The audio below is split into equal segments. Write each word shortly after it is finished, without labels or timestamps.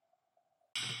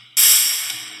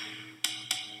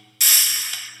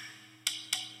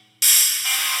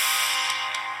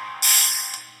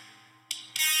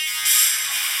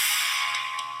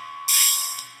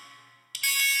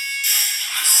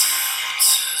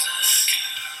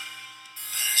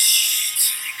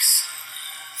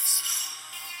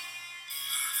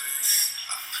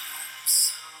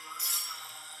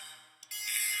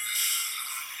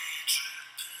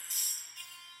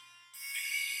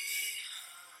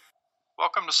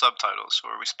Welcome to Subtitles,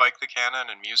 where we spike the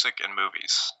canon in music and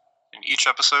movies. In each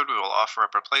episode, we will offer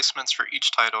up replacements for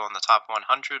each title in the top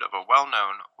 100 of a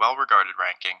well-known, well-regarded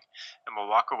ranking, and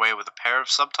we'll walk away with a pair of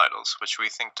subtitles which we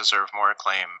think deserve more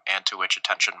acclaim and to which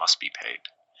attention must be paid.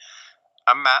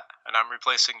 I'm Matt, and I'm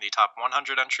replacing the top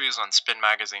 100 entries on Spin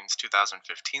Magazine's 2015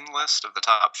 list of the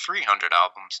top 300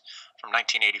 albums from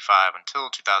 1985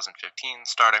 until 2015,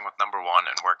 starting with number 1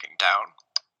 and working down.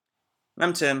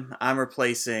 I'm Tim. I'm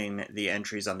replacing the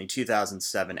entries on the 2007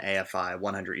 AFI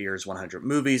 100 Years, 100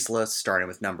 Movies list, starting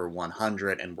with number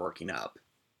 100 and working up.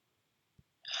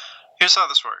 Here's how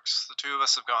this works. The two of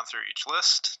us have gone through each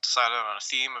list, decided on a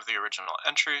theme of the original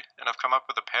entry, and have come up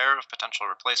with a pair of potential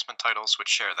replacement titles which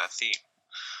share that theme.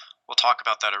 We'll talk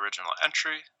about that original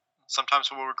entry.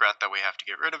 Sometimes we'll regret that we have to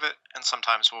get rid of it, and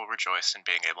sometimes we'll rejoice in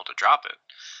being able to drop it.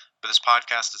 But this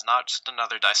podcast is not just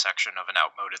another dissection of an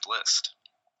outmoded list.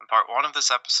 In part 1 of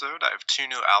this episode, I have 2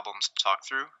 new albums to talk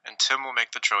through, and Tim will make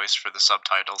the choice for the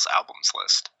subtitles albums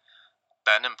list.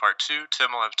 Then, in part 2,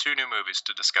 Tim will have 2 new movies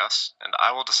to discuss, and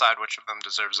I will decide which of them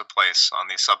deserves a place on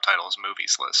the subtitles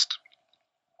movies list.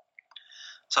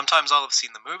 Sometimes I'll have seen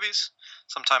the movies,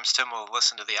 sometimes Tim will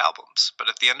listen to the albums, but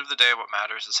at the end of the day, what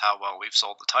matters is how well we've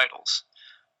sold the titles.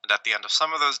 And at the end of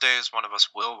some of those days, one of us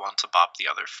will want to bop the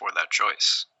other for that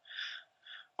choice.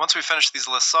 Once we finish these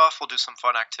lists off, we'll do some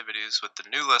fun activities with the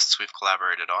new lists we've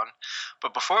collaborated on.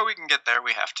 But before we can get there,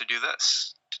 we have to do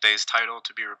this. Today's title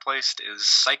to be replaced is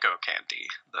Psycho Candy,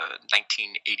 the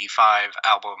 1985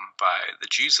 album by the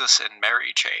Jesus and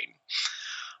Mary Chain.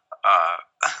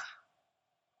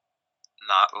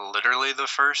 Not literally the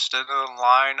first in a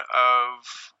line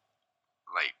of,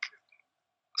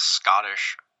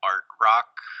 Scottish art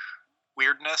rock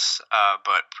weirdness,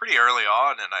 but pretty early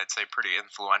on, and I'd say pretty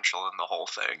influential in the whole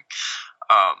thing.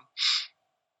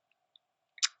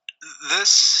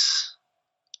 This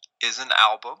is an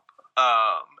album,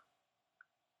 and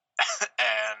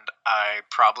I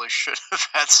probably should have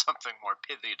had something more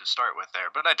pithy to start with there,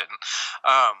 but I didn't.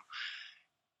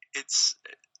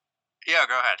 Yeah,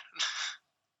 go ahead.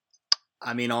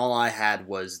 I mean, all I had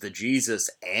was the Jesus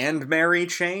and Mary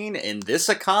chain in this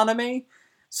economy,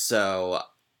 so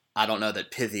I don't know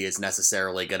that pithy is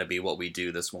necessarily going to be what we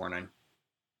do this morning.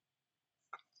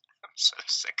 I'm so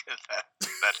sick of that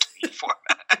tweet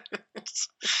format.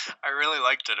 I really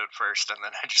liked it at first, and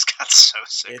then I just got so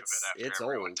sick of it after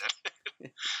everyone did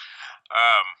it.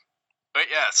 But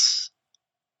yes,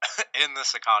 in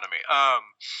this economy.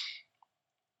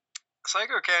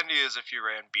 Psycho Candy is if you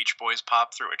ran Beach Boys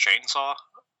pop through a chainsaw.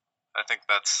 I think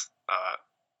that's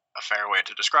a fair way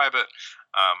to describe it.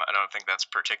 I don't think that's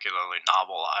particularly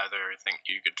novel either. I think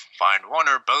you could find one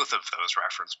or both of those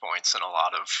reference points in a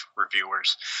lot of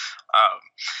reviewers.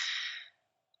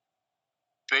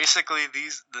 Basically,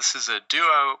 this is a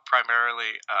duo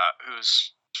primarily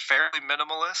who's fairly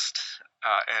minimalist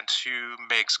and who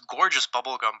makes gorgeous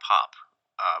bubblegum pop,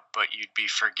 but you'd be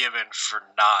forgiven for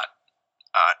not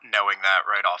knowing that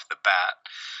right off the bat,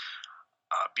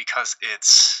 because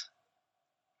it's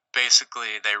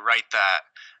basically they write that,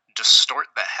 distort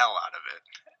the hell out of it,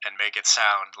 and make it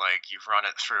sound like you've run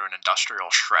it through an industrial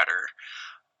shredder,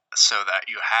 so that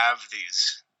you have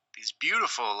these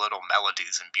beautiful little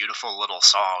melodies and beautiful little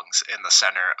songs in the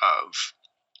center of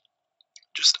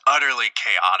just utterly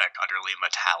chaotic, utterly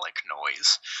metallic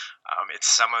noise. It's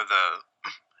some of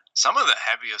the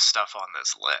heaviest stuff on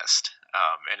this list,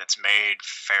 and it's made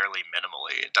fairly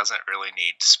minimally. It doesn't really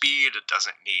need speed. It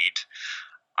doesn't need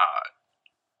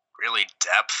really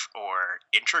depth or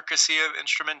intricacy of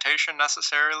instrumentation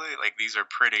necessarily. Like, these are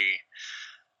pretty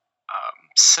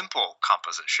simple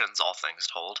compositions, all things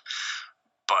told,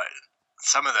 but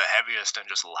some of the heaviest and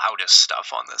just loudest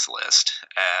stuff on this list,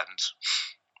 and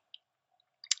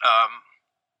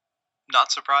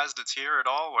not surprised it's here at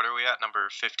all. What are we at? Number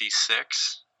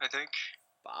 56, I think.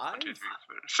 5?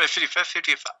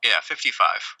 55. Yeah,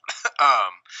 55.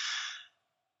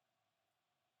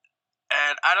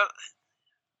 And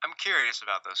I'm curious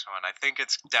about this one. I think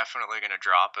it's definitely going to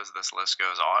drop as this list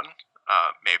goes on.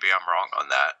 Maybe I'm wrong on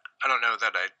that. I don't know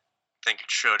that I think it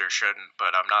should or shouldn't,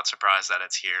 but I'm not surprised that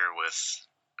it's here with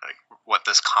what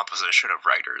this composition of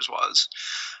writers was.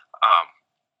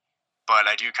 But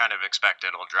I do kind of expect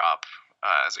it'll drop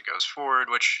as it goes forward,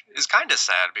 which is kind of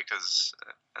sad because,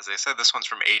 as I said, this one's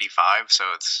from 85,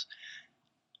 so it's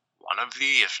one of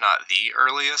the, if not the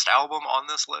earliest album on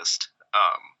this list.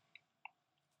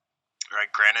 Right,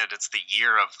 granted, it's the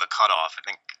year of the cutoff. I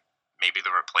think maybe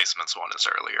the Replacements one is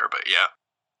earlier, but yeah.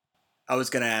 I was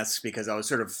going to ask because I was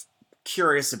sort of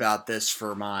curious about this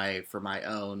for my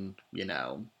own,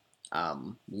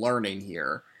 learning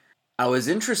here. I was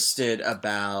interested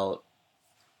about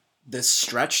this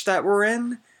stretch that we're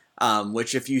in,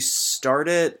 which if you start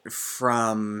it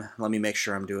from, let me make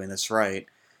sure I'm doing this right.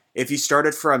 If you start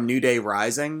it from New Day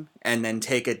Rising and then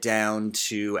take it down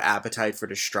to Appetite for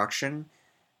Destruction,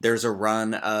 there's a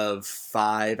run of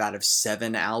 5 out of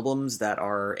 7 albums that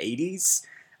are 80s,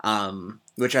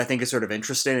 which I think is sort of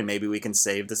interesting, and maybe we can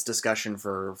save this discussion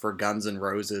for Guns N'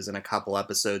 Roses in a couple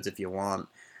episodes if you want.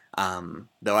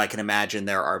 Though I can imagine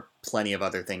there are plenty of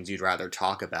other things you'd rather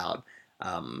talk about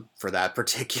for that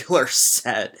particular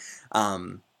set. I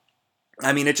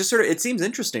mean, it seems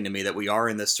interesting to me that we are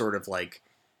in this sort of like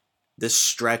this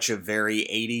stretch of very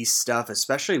 80s stuff,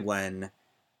 especially when,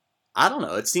 I don't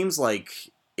know, it seems like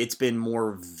it's been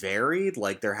more varied,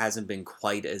 like there hasn't been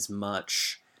quite as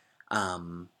much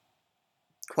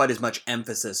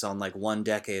emphasis on like one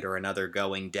decade or another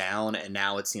going down, and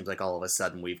now it seems like all of a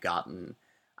sudden we've gotten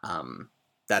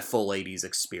that full 80s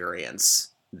experience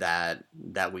that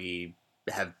we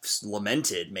have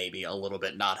lamented maybe a little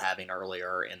bit not having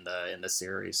earlier in the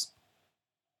series.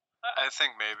 I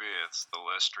think maybe it's the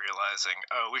list realizing,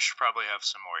 oh, we should probably have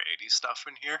some more 80s stuff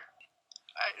in here.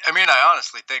 I mean, I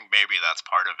honestly think maybe that's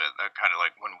part of it. That kind of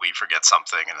like when we forget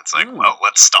something and it's like, well,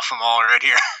 let's stuff them all right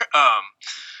here.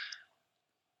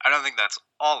 I don't think that's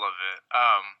all of it.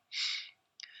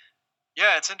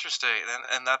 Yeah, it's interesting,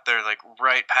 and that they're like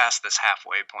right past this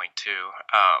halfway point too.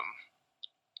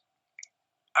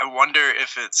 I wonder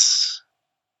if it's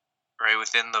right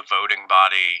within the voting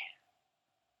body.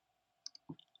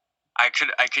 I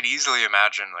could easily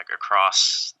imagine like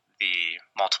across the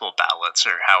multiple ballots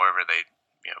or however they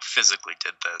physically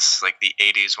did this, like the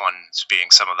 80s ones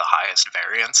being some of the highest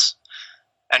variance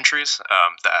entries,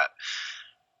 that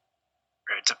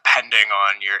right, depending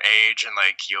on your age and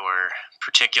like your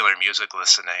particular music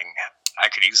listening, I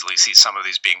could easily see some of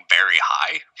these being very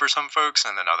high for some folks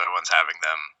and then other ones having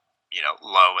them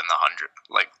low in the 100,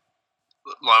 like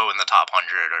low in the top 100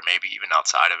 or maybe even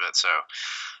outside of it. So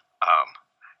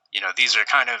these are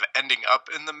kind of ending up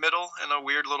in the middle in a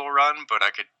weird little run, but I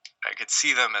could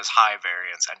see them as high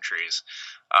variance entries.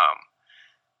 I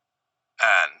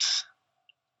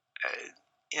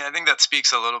think that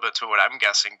speaks a little bit to what I'm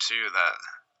guessing too, that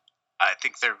I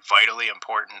think they're vitally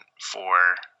important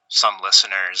for some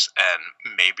listeners and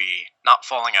maybe not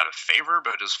falling out of favor,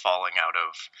 but just falling out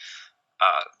of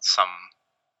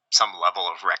some level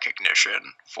of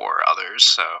recognition for others.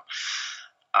 So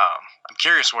I'm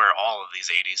curious where all of these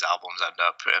 80s albums end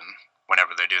up and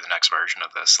whenever they do the next version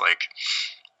of this. Like,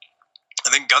 I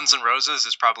think Guns N' Roses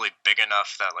is probably big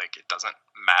enough that like it doesn't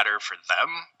matter for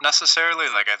them necessarily.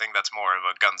 Like, I think that's more of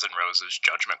a Guns N' Roses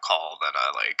judgment call than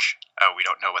a like, oh, we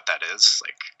don't know what that is.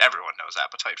 Like, everyone knows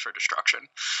Appetite for Destruction.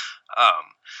 But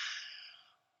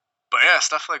yeah,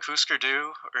 stuff like Husker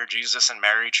Du or Jesus and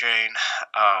Mary Chain,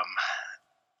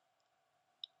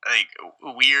 like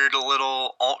weird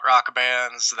little alt rock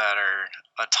bands that are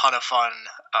a ton of fun,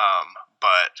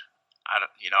 but I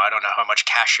don't know how much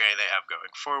cachet they have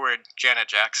going forward. Janet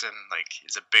Jackson like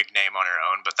is a big name on her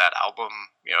own, but that album,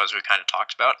 as we kind of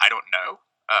talked about, I don't know.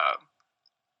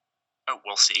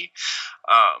 We'll see.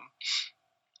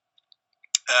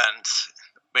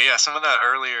 But yeah, some of that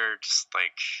earlier just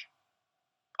like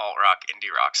alt rock,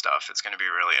 indie rock stuff, it's going to be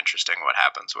really interesting what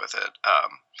happens with it.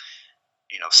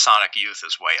 Sonic Youth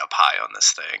is way up high on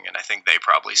this thing, and I think they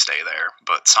probably stay there.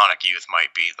 But Sonic Youth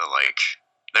might be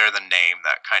they're the name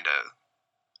that kind of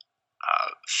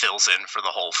fills in for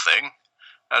the whole thing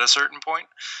at a certain point.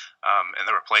 And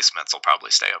the Replacements will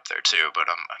probably stay up there too. But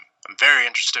I'm very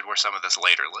interested where some of this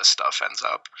later list stuff ends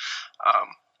up.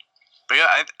 But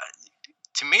yeah,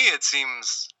 to me it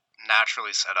seems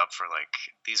naturally set up for like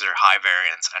these are high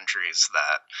variance entries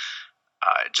that.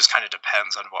 It just kind of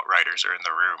depends on what writers are in the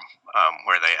room,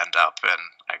 where they end up. And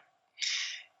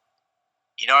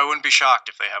I wouldn't be shocked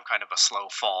if they have kind of a slow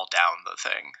fall down the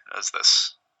thing as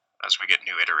we get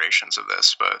new iterations of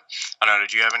this. But I don't know,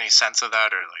 did you have any sense of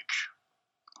that, or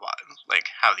like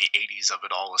how the 80s of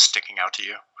it all was sticking out to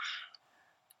you?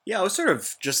 Yeah, I was sort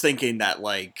of just thinking that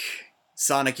like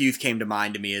Sonic Youth came to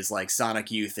mind to me as like Sonic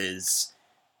Youth is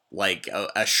like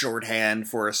a shorthand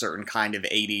for a certain kind of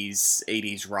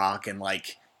 80s rock, and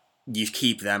like you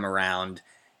keep them around.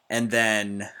 And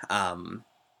then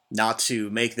not to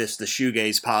make this the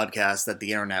shoegaze podcast that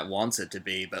the internet wants it to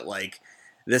be, but like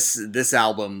this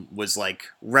album was like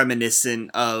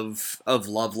reminiscent of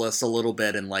Loveless a little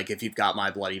bit, and like if you've got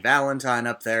My Bloody Valentine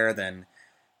up there, then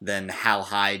how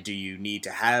high do you need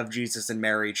to have Jesus and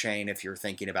Mary Chain if you're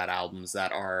thinking about albums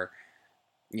that are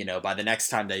by the next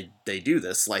time they do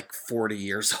this, like 40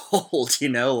 years old,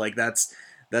 like that's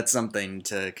something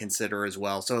to consider as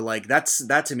well. So like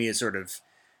that to me is sort of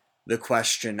the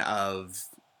question of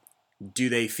do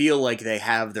they feel like they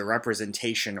have the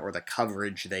representation or the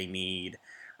coverage they need?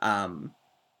 Um,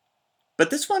 but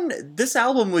this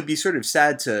album would be sort of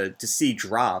sad to see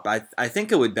drop. I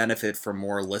think it would benefit from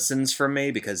more listens from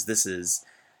me because this is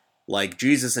like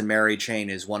Jesus and Mary Chain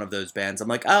is one of those bands. I'm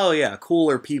like, oh yeah,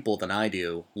 cooler people than I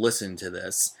do listen to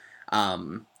this.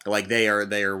 Like they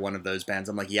are one of those bands.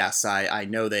 I'm like, yes, I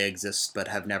know they exist, but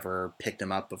have never picked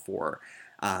them up before.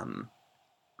 Um,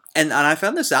 and I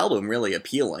found this album really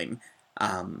appealing.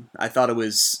 I thought it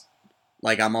was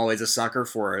like I'm always a sucker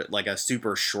for like a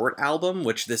super short album,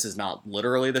 which this is not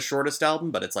literally the shortest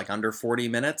album, but it's like under 40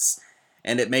 minutes,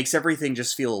 and it makes everything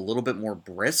just feel a little bit more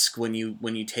brisk when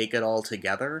you take it all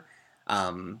together.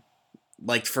 Um,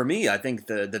 like for me, I think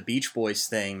the Beach Boys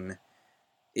thing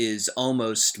is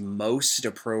almost most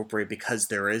appropriate because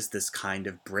there is this kind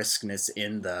of briskness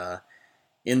in the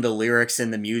lyrics,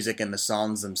 in the music, and the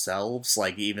songs themselves,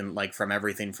 like even like from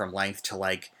everything from length to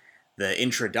like the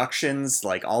introductions,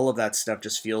 like all of that stuff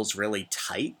just feels really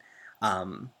tight.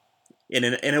 Um,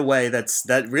 in a way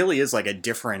that really is like a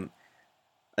different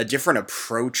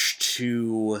approach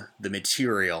to the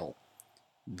material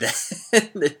than,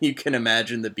 than you can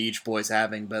imagine the Beach Boys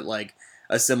having, but like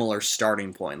a similar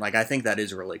starting point. Like I think that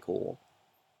is really cool.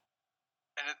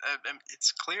 And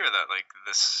it's clear that like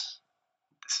this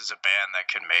is a band that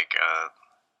can make a.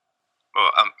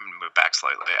 Well, I'm gonna move back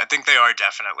slightly. I think they are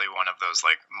definitely one of those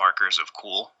like markers of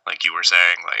cool, like you were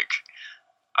saying. Like,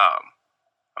 um,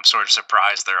 I'm sort of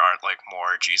surprised there aren't like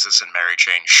more Jesus and Mary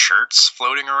Chain shirts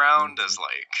floating around as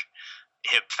like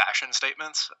hip fashion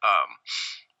statements.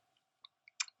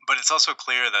 But it's also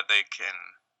clear that they can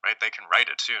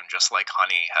write a tune just like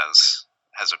Honey has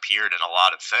appeared in a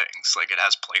lot of things. Like it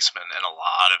has placement in a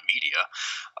lot of media.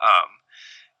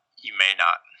 You may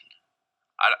not.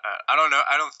 I don't know.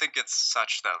 I don't think it's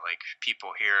such that like people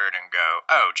hear it and go,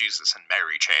 "Oh, Jesus and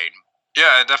Mary Chain."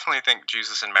 Yeah, I definitely think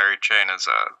Jesus and Mary Chain is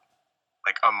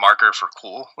a marker for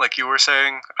cool, like you were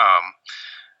saying.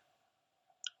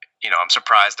 I'm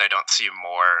surprised I don't see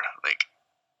more like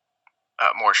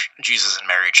Jesus and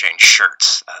Mary Chain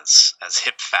shirts as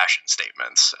hip fashion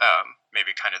statements.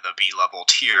 Maybe kind of the B level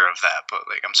tier of that, but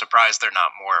like I'm surprised they're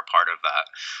not more a part of that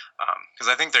because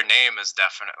I think their name is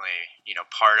definitely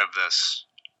part of this.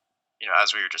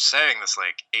 As we were just saying, this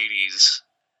like '80s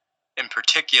in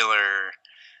particular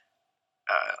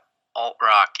alt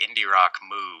rock, indie rock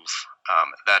move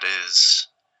that is,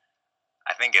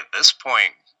 I think at this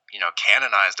point,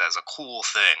 canonized as a cool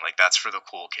thing. Like that's for the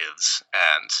cool kids,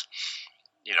 and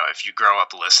if you grow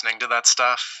up listening to that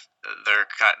stuff, they're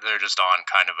just on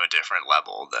kind of a different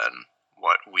level than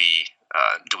what we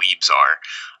dweebs are.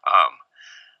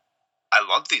 I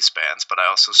love these bands, but I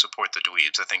also support the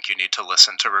dweebs. I think you need to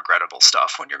listen to regrettable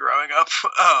stuff when you're growing up.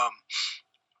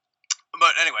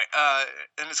 But anyway,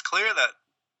 and it's clear that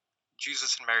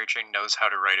Jesus and Mary Chain knows how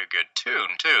to write a good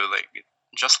tune too. Like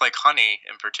just like Honey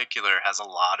in particular has a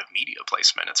lot of media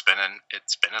placement. It's been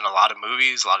in a lot of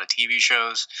movies, a lot of TV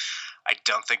shows. I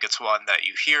don't think it's one that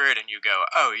you hear it and you go,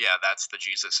 "Oh yeah, that's the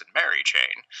Jesus and Mary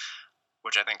Chain,"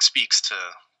 which I think speaks to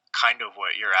kind of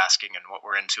what you're asking and what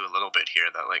we're into a little bit here.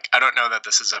 That like I don't know that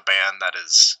this is a band that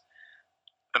is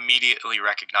immediately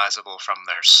recognizable from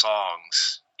their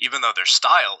songs, even though their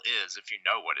style is, if you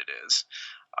know what it is.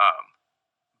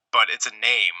 But it's a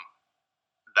name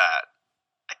that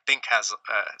I think has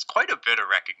quite a bit of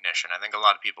recognition. I think a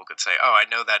lot of people could say, "Oh, I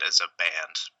know that as a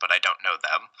band, but I don't know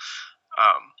them."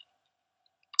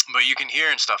 But you can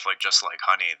hear in stuff like Just Like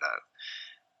Honey that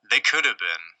they could have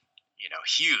been,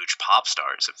 huge pop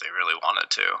stars if they really wanted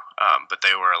to. But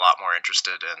they were a lot more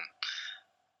interested in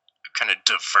kind of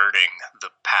diverting the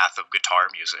path of guitar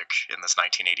music in this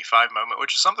 1985 moment,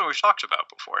 which is something we've talked about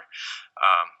before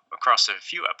across a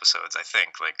few episodes, I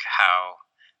think, like how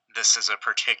this is a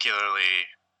particularly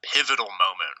pivotal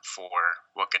moment for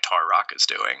what guitar rock is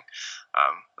doing,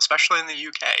 especially in the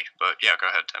UK. But yeah, go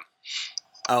ahead, Tim.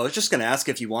 I was just going to ask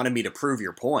if you wanted me to prove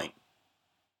your point.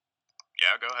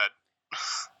 Yeah, go ahead.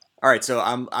 All right, so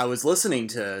I was listening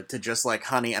to Just Like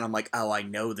Honey, and I'm like, oh, I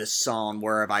know this song.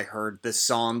 Where have I heard this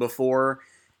song before?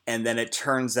 And then it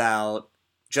turns out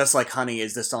Just Like Honey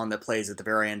is the song that plays at the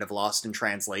very end of Lost in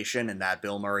Translation and that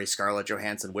Bill Murray, Scarlett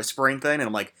Johansson whispering thing. And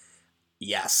I'm like,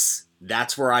 yes,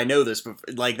 that's where I know this.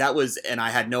 Like, that was, and I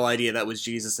had no idea that was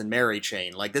Jesus and Mary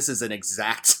Chain. Like, this is an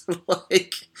exact,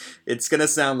 like, it's gonna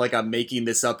sound like I'm making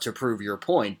this up to prove your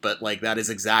point, but, like, that is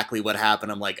exactly what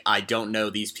happened. I'm like, I don't know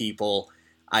these people.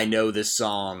 I know this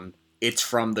song. It's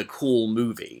from the cool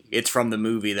movie. It's from the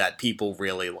movie that people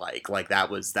really like. Like,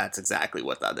 that's exactly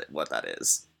what that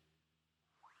is.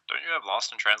 Don't you have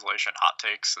Lost in Translation hot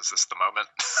takes? Is this the moment?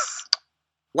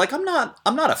 like I'm not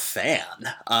a fan.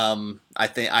 I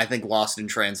think Lost in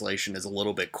Translation is a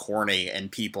little bit corny,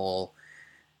 and people,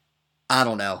 I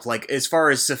don't know. Like, as far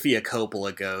as Sofia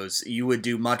Coppola goes, you would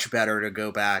do much better to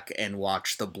go back and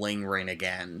watch The Bling Ring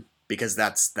again, because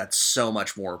that's so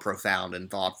much more profound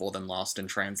and thoughtful than Lost in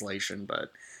Translation.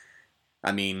 But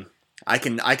I mean, I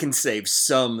can save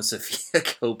some Sofia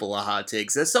Coppola hot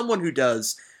takes as someone who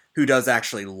does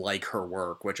actually like her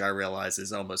work, which I realize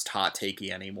is almost hot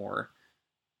takey anymore.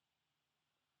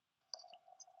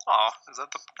 Oh, is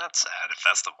that the? That's sad if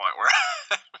that's the point where.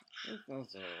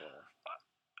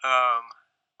 um,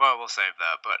 well, we'll save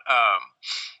that. But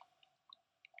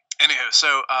anywho,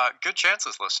 so good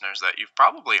chances, listeners, that you've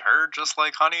probably heard "Just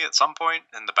Like Honey" at some point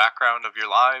in the background of your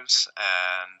lives,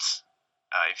 and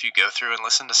if you go through and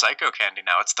listen to Psycho Candy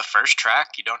now, it's the first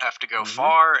track. You don't have to go Mm-hmm.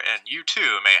 far, and you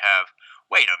too may have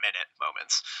wait a minute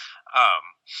moments. Um,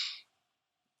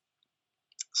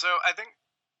 so I think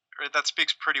that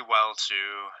speaks pretty well to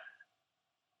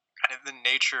kind of the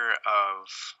nature of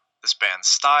this band's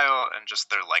style and just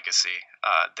their legacy.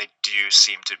 They do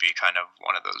seem to be kind of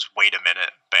one of those wait a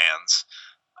minute bands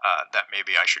that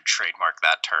maybe I should trademark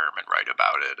that term and write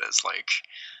about it as like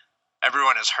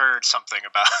everyone has heard something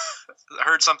about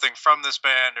heard something from this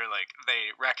band or like they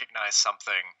recognize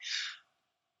something,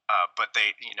 but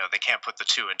they can't put the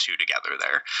two and two together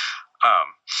there.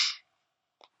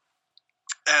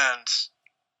 And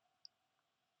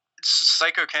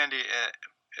Psycho Candy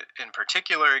in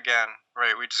particular, again,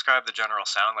 right? We described the general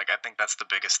sound. Like I think that's the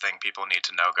biggest thing people need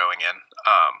to know going in,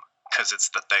 because it's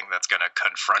the thing that's going to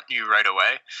confront you right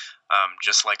away.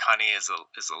 Just like Honey is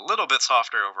a little bit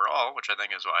softer overall, which I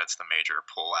think is why it's the major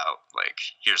pull out. Like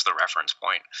here's the reference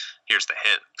point, here's the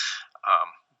hit.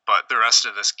 But the rest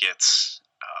of this gets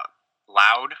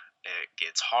loud. It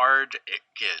gets hard. It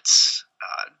gets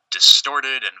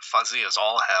distorted and fuzzy as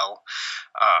all hell.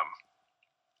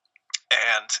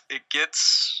 And it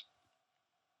gets,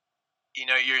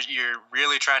 you're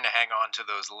really trying to hang on to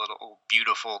those little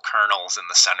beautiful kernels in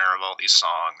the center of all these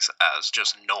songs as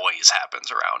just noise happens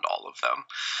around all of them.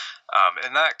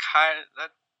 And that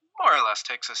more or less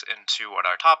takes us into what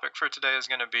our topic for today is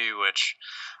going to be, which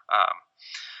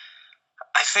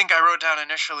I think I wrote down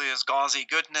initially as gauzy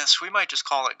goodness. We might just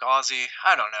call it gauzy.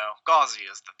 I don't know. Gauzy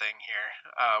is the thing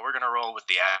here. We're going to roll with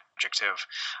the adjective.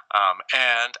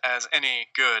 And as any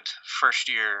good first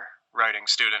year writing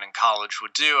student in college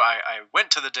would do, I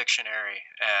went to the dictionary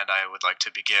and I would like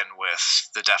to begin with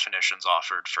the definitions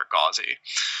offered for gauzy.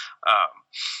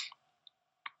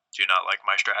 Do you not like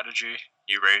my strategy?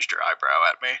 You raised your eyebrow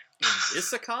at me. In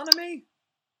this economy?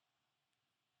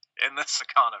 In this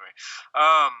economy.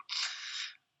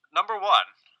 Number one.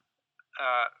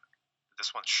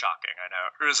 This one's shocking, I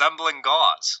know. Resembling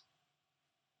gauze.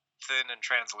 Thin and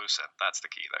translucent. That's the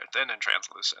key there. Thin and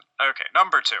translucent. Okay,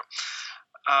 number two.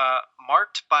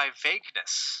 Marked by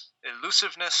vagueness,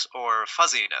 elusiveness, or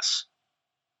fuzziness.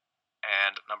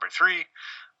 And number three.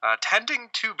 Tending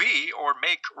to be or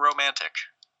make romantic.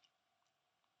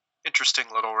 Interesting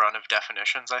little run of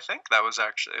definitions, I think. It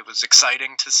was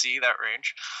exciting to see that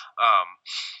range.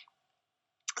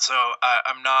 So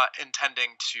I'm not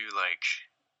intending to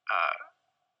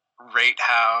rate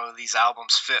how these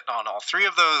albums fit on all three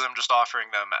of those. I'm just offering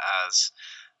them as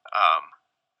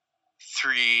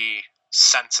three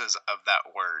senses of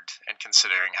that word and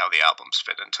considering how the albums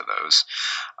fit into those.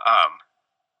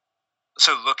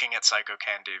 So looking at Psycho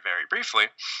Candy very briefly,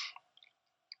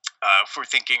 if we're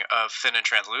thinking of thin and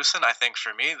translucent, I think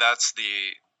for me that's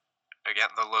the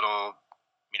little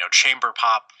chamber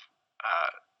pop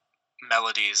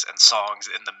melodies and songs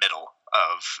in the middle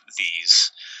of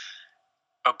these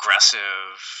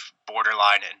aggressive,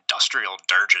 borderline industrial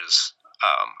dirges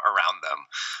around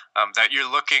them. That you're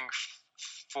looking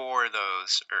for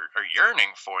those, or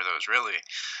yearning for those, really.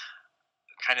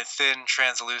 Kind of thin,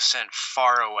 translucent,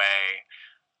 far away,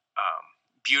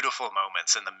 beautiful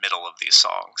moments in the middle of these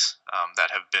songs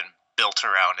that have been built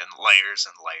around in layers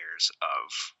and layers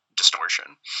of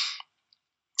distortion.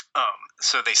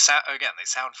 So they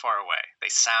sound far away. They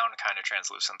sound kind of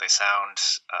translucent. They sound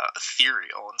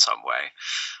ethereal in some way,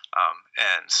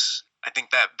 and I think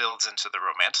that builds into the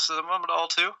romanticism of it all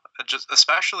too. Just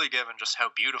especially given just how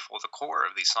beautiful the core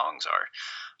of these songs are.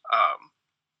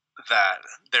 That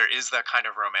there is that kind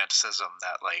of romanticism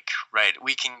that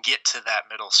we can get to that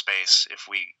middle space if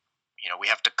we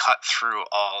have to cut through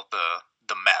all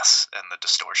the mess and the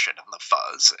distortion and the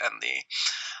fuzz and the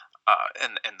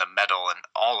and the metal and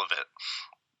all of it.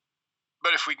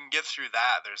 But if we can get through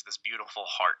that, there's this beautiful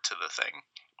heart to the thing.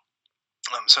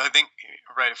 So I think,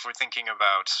 if we're thinking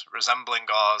about resembling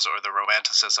gauze or the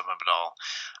romanticism of it all,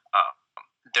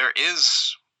 there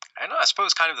is I know, I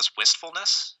suppose kind of this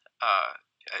wistfulness. I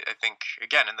think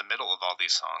again in the middle of all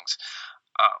these songs,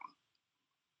 um,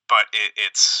 but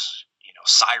it's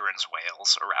sirens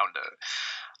wails around it.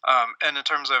 And in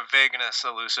terms of vagueness,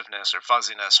 elusiveness, or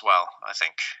fuzziness, well, I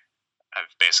think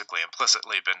I've basically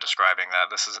implicitly been describing that.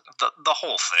 This is the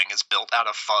whole thing is built out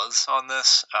of fuzz on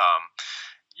this.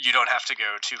 You don't have to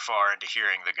go too far into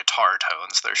hearing the guitar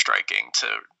tones they're striking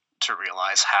to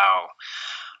realize how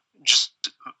just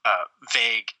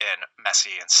vague and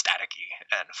messy and staticky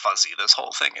and fuzzy this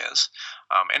whole thing is.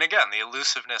 And again, the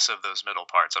elusiveness of those middle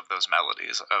parts, of those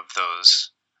melodies, of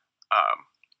those um,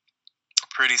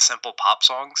 pretty simple pop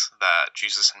songs that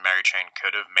Jesus and Mary Chain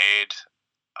could have made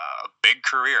a big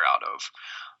career out of,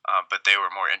 but they were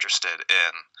more interested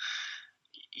in,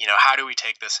 how do we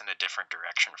take this in a different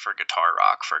direction for guitar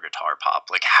rock, for guitar pop?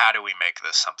 Like, how do we make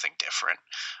this something different?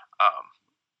 Um,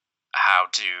 how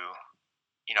do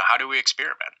how do we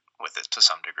experiment with it to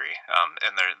some degree?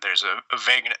 And there's a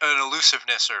vague, an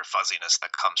elusiveness or fuzziness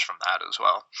that comes from that as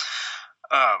well.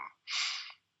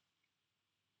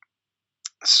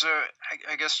 So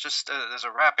I guess just as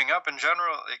a wrapping up in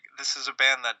general, like, this is a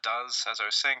band that does, as I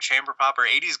was saying, chamber pop or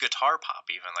 '80s guitar pop.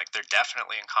 Even like they're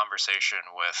definitely in conversation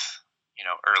with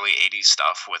early '80s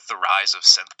stuff, with the rise of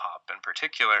synth pop in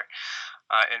particular,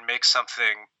 and make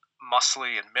something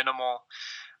muscly and minimal.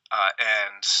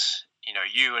 And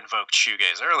you invoked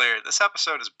shoegaze earlier. This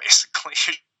episode is basically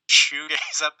a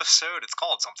shoegaze episode. It's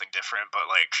called something different, but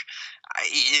like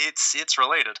it's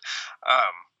related.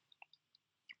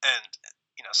 And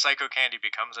Psycho Candy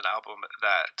becomes an album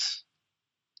that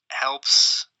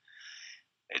helps.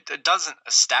 It doesn't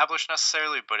establish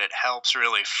necessarily, but it helps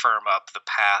really firm up the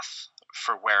path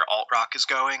for where alt rock is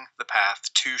going, the path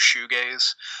to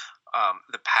shoegaze,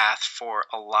 the path for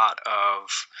a lot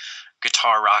of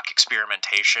guitar rock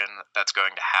experimentation that's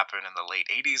going to happen in the late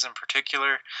 '80s in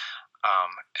particular,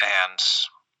 and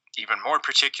even more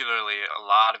particularly, a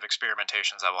lot of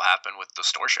experimentations that will happen with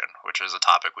distortion, which is a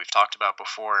topic we've talked about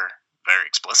before very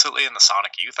explicitly in the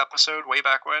Sonic Youth episode way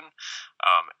back when,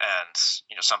 and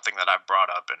something that I've brought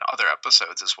up in other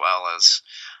episodes as well as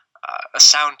a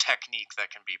sound technique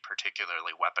that can be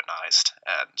particularly weaponized,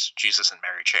 and Jesus and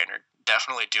Mary Chain are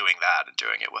definitely doing that and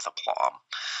doing it with aplomb.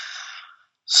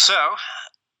 So,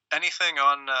 anything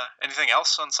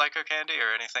else on Psycho Candy,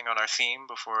 or anything on our theme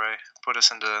before I put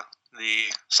us into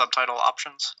the subtitle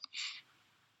options?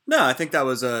 No, I think that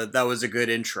was a good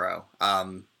intro,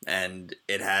 and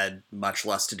it had much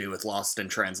less to do with Lost in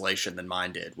Translation than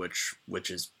mine did, which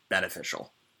is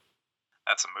beneficial.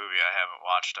 That's a movie I haven't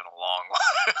watched in a long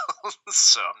while,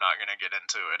 so I'm not gonna get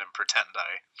into it and pretend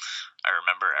I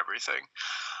remember everything.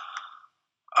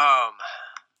 I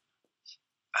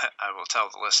will tell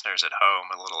the listeners at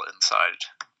home a little inside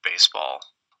baseball.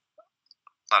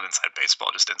 Not inside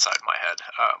baseball, just inside my head.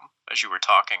 As you were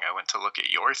talking, I went to look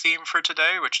at your theme for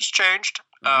today, which has changed,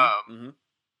 and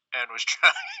was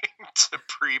trying to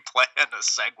pre-plan a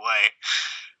segue.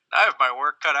 I have my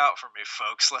work cut out for me,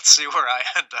 folks. Let's see where I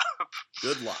end up.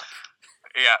 Good luck.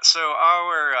 Yeah, so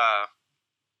our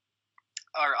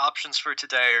options for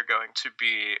today are going to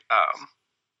be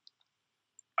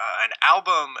an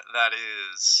album that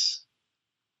is,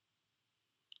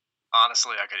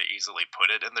 honestly, I could have easily put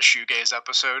it in the shoegaze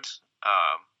episode,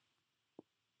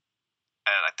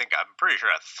 and I'm pretty sure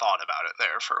I thought about it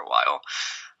there for a while.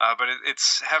 But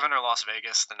it's Heaven or Las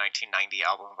Vegas, the 1990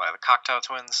 album by the Cocteau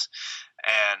Twins,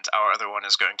 and our other one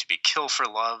is going to be Kill for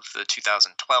Love, the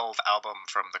 2012 album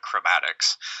from the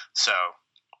Chromatics. So,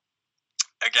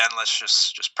 again, let's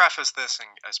just preface this and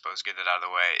I suppose get it out of the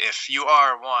way. If you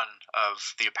are one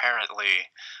of the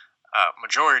apparently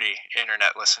majority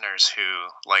internet listeners who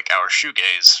like our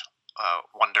shoegaze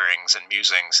wonderings and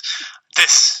musings,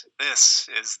 this is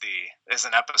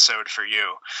an episode for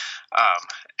you.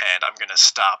 And I'm gonna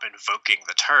stop invoking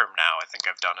the term now. I think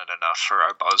I've done it enough for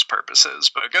our buzz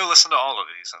purposes. But go listen to all of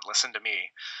these and listen to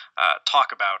me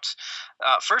talk about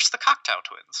first the Cocteau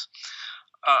Twins.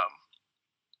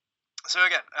 So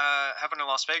again, Heaven in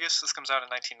Las Vegas. This comes out in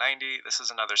 1990. This is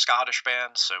another Scottish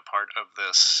band, so part of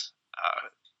this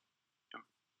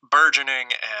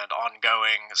burgeoning and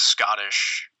ongoing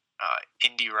Scottish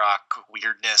indie rock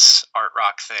weirdness, art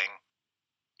rock thing.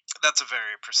 That's a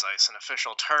very precise and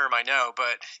official term, I know,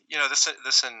 but this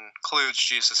includes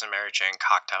Jesus and Mary Chain,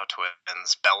 Cocteau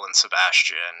Twins, Belle and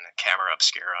Sebastian, Camera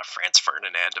Obscura, Franz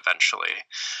Ferdinand eventually.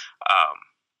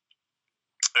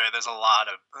 There's a lot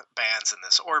of bands in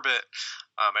this orbit,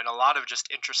 and a lot of just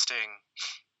interesting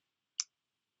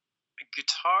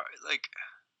guitar, like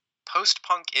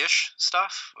post-punk-ish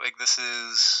stuff. Like, this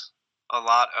is a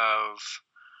lot of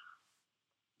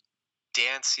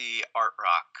dancey art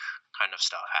rock kind of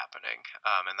stuff happening,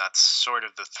 and that's sort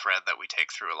of the thread that we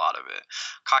take through a lot of it.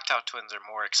 Cocktail Twins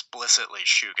are more explicitly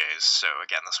shoegaze, so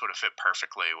again, this would have fit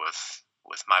perfectly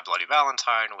with My Bloody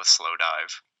Valentine, with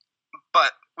Slowdive,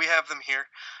 but we have them here.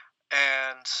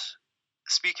 And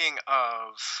speaking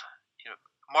of,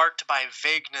 marked by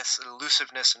vagueness,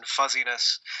 elusiveness, and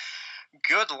fuzziness,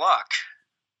 good luck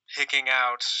picking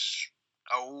out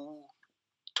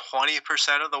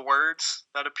 20% of the words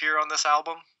that appear on this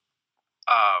album.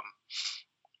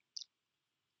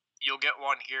 You'll get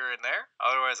one here and there.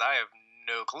 Otherwise, I have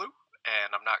no clue,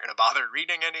 and I'm not going to bother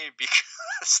reading any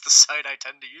because the site I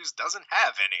tend to use doesn't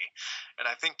have any. And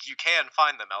I think you can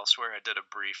find them elsewhere. I did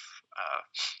a brief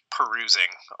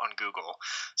perusing on Google,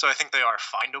 so I think they are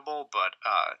findable. But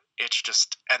it's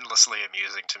just endlessly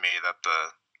amusing to me that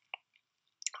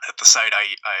the site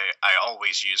I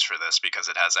always use for this, because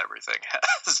it has everything,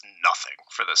 has nothing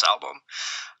for this album.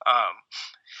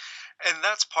 And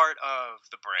that's part of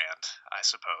the brand, I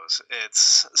suppose.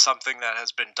 It's something that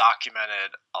has been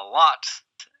documented a lot.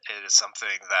 It is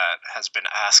something that has been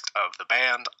asked of the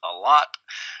band a lot.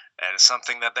 And it's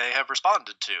something that they have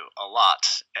responded to a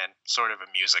lot, and sort of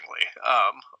amusingly.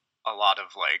 A lot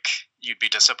of, like, you'd be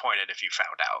disappointed if you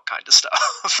found out kind of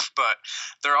stuff. But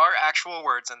there are actual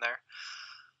words in there.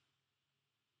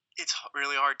 It's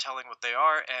really hard telling what they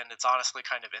are, and it's honestly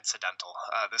kind of incidental.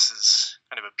 This is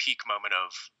kind of a peak moment of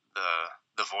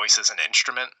the voice as an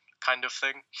instrument kind of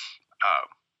thing.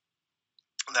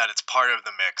 That it's part of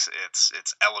the mix. It's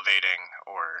elevating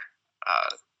or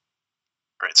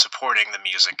it's supporting the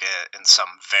music in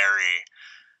some very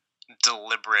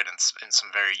deliberate and in some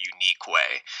very unique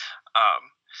way.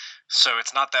 So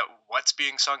it's not that what's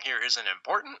being sung here isn't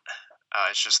important.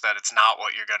 It's just that it's not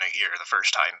what you're going to hear the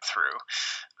first time through.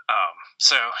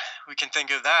 So we can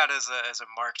think of that as a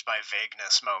marked by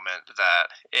vagueness moment that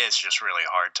is just really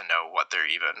hard to know what they're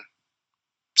even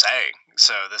saying.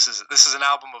 So this is an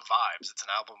album of vibes. It's an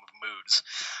album of moods.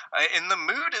 And the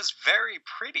mood is very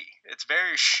pretty. It's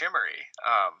very shimmery.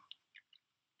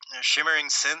 Shimmering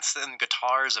synths and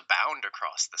guitars abound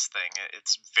across this thing.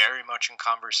 It's very much in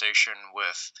conversation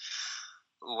with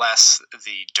less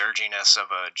the dirginess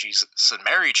of a Jesus and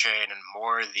Mary Chain and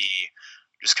more the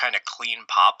just kind of clean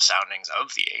pop soundings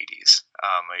of the 80s.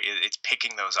 It's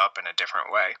picking those up in a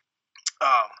different way.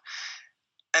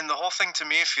 And the whole thing to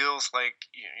me feels like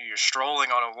you're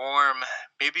strolling on a warm,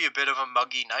 maybe a bit of a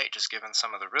muggy night, just given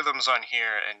some of the rhythms on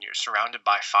here, and you're surrounded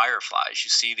by fireflies.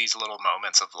 You see these little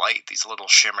moments of light, these little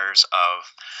shimmers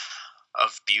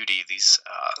of beauty, these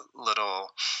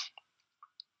little,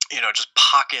 just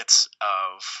pockets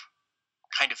of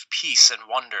kind of peace and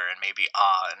wonder and maybe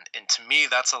awe. And to me,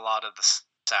 that's a lot of the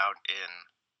sound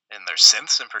in their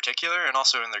synths in particular, and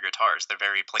also in their guitars. They're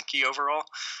very plinky overall,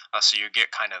 so you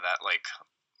get kind of that like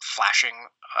flashing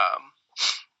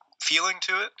feeling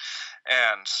to it,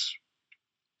 and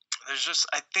there's just,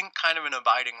 I think, kind of an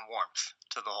abiding warmth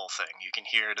to the whole thing. You can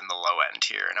hear it in the low end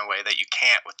here in a way that you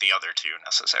can't with the other two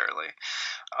necessarily.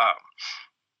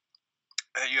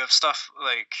 You have stuff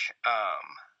like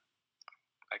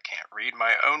I can't read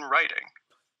my own writing.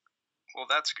 Well,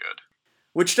 that's good.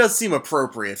 Which does seem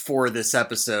appropriate for this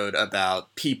episode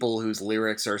about people whose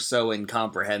lyrics are so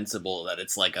incomprehensible that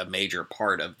it's like a major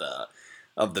part of the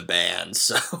band.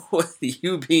 So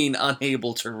you being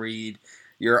unable to read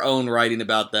your own writing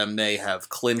about them may have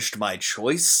clinched my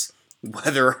choice,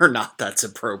 whether or not that's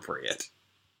appropriate.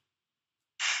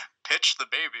 Pitch the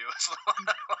Baby was the one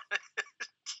I wanted.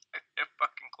 I have no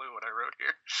fucking clue what I wrote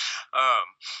here.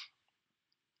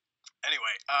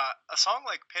 Anyway, a song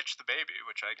like Pitch the Baby,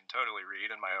 which I can totally read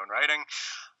in my own writing,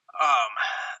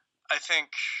 I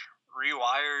think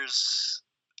rewires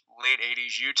late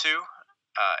 80s U2,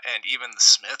 and even the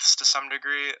Smiths to some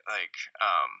degree. Like,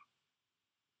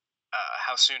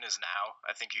 How Soon Is Now,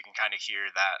 I think you can kind of hear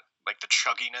that, like the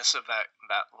chugginess of that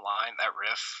line, that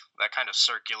riff, that kind of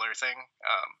circular thing.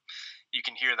 You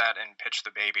can hear that in Pitch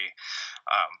the Baby.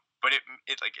 But it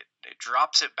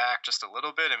drops it back just a little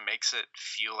bit and makes it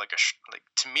feel like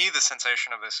to me, the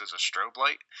sensation of this is a strobe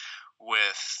light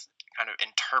with kind of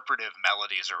interpretive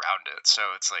melodies around it.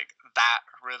 So it's like that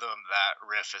rhythm, that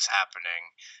riff is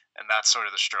happening, and that's sort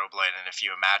of the strobe light. And if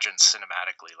you imagine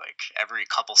cinematically, like every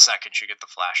couple seconds you get the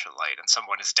flash of light and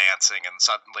someone is dancing and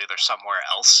suddenly they're somewhere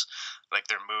else, like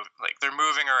they're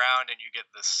moving around, and you get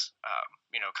this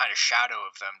kind of shadow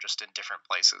of them just in different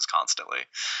places constantly.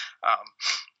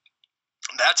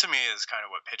 That to me is kind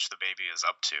of what Pitch the Baby is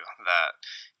up to, that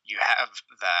you have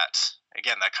that,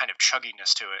 again, that kind of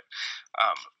chugginess to it,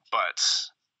 but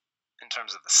in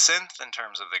terms of the synth, in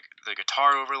terms of the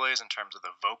guitar overlays, in terms of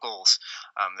the vocals.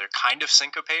 They're kind of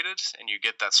syncopated, and you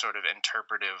get that sort of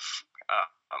interpretive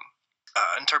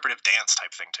dance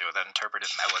type thing too, that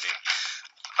interpretive melody.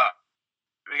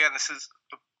 Again, this is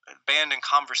a band in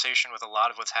conversation with a lot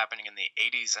of what's happening in the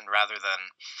 80s, and rather than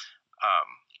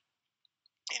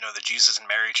the Jesus and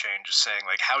Mary chain, just saying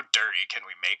like, how dirty can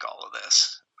we make all of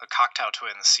this? The Cocteau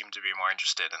Twins seem to be more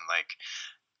interested in like,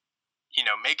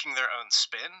 making their own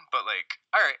spin, but like,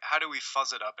 all right, how do we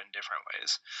fuzz it up in different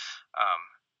ways?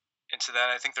 Into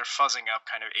that, I think they're fuzzing up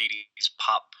kind of 80s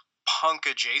pop punk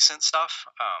adjacent stuff.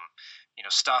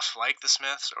 Stuff like the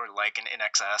Smiths or like an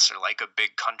INXS or like a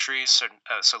Big Country. So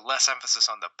less emphasis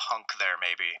on the punk there,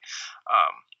 maybe.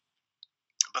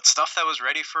 But stuff that was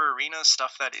ready for arenas,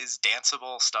 stuff that is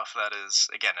danceable, stuff that is,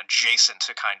 again, adjacent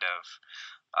to kind of,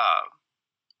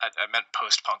 I meant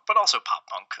post-punk, but also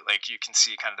pop-punk. Like, you can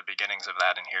see kind of the beginnings of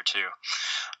that in here, too.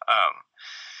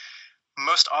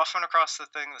 Most often across the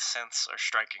thing, the synths are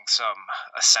striking some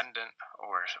ascendant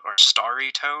or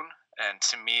starry tone, and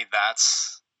to me,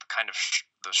 that's kind of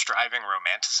the striving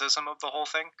romanticism of the whole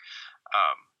thing.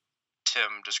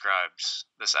 Tim describes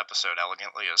this episode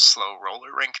elegantly as slow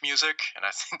roller rink music, and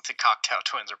I think the Cocteau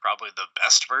Twins are probably the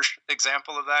best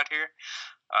example of that here.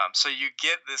 So you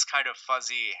get this kind of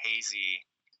fuzzy, hazy,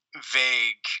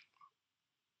 vague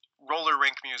roller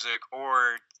rink music,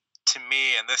 or to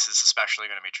me, and this is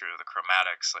especially going to be true of the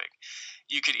Chromatics, like,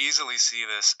 you could easily see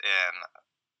this in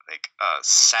like a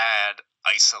sad,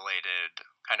 isolated,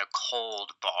 kind of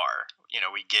cold bar.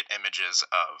 We get images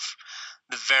of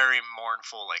the very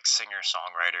mournful, like,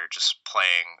 singer-songwriter just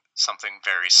playing something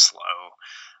very slow,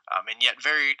 and yet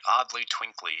very oddly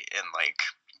twinkly in, like,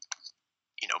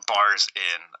 bars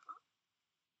in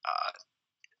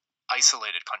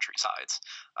isolated countrysides.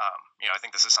 I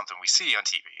think this is something we see on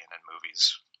TV and in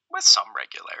movies with some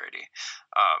regularity.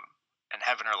 And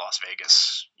Heaven or Las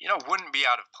Vegas, wouldn't be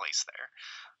out of place there.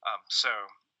 So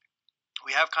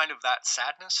we have kind of that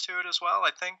sadness to it as well, I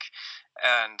think.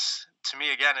 And to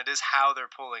me, again, it is how they're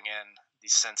pulling in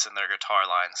these synths in their guitar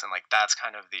lines, and like that's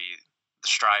kind of the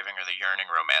striving or the yearning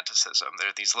romanticism.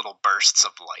 They're these little bursts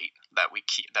of light that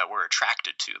we're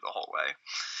attracted to the whole way.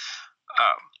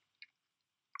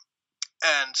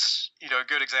 And a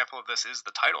good example of this is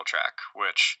the title track,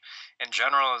 which in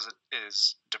general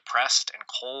is depressed and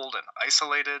cold and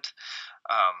isolated.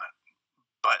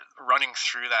 But running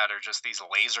through that are just these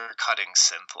laser cutting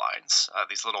synth lines,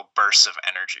 these little bursts of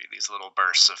energy, these little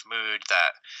bursts of mood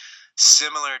that,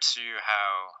 similar to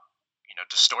how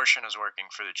distortion is working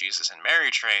for the Jesus and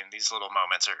Mary train, these little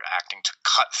moments are acting to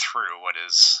cut through what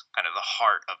is kind of the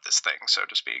heart of this thing, so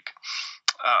to speak.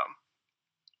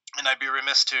 And I'd be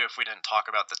remiss too if we didn't talk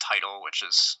about the title, which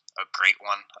is a great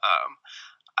one.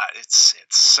 It's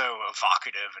so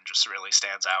evocative and just really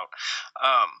stands out.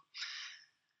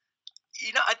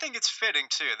 I think it's fitting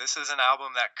too. This is an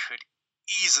album that could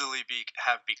easily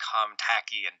have become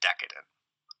tacky and decadent.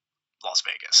 Las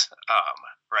Vegas,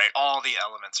 right? All the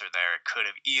elements are there. It could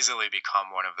have easily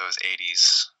become one of those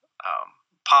 80s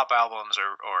pop albums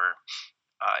or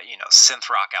synth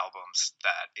rock albums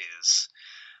that is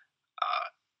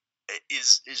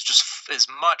just as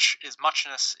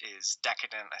muchness, is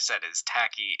decadent. I said is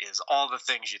tacky, is all the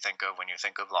things you think of when you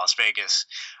think of Las Vegas.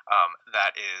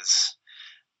 That is,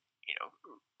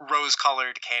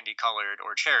 rose-colored, candy-colored,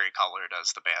 or cherry-colored,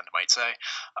 as the band might say.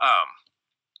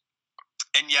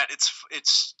 And yet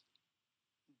it's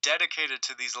dedicated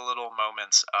to these little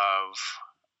moments of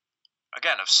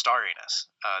starriness,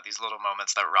 these little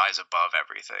moments that rise above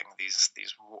everything,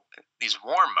 these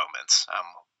warm moments,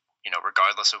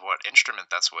 regardless of what instrument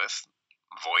that's with,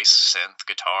 voice, synth,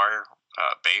 guitar,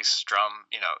 bass, drum,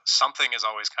 something is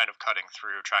always kind of cutting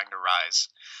through, trying to rise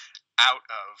out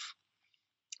of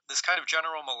this kind of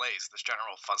general malaise, this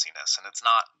general fuzziness, and it's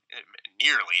not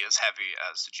nearly as heavy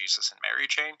as the Jesus and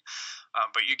Mary chain,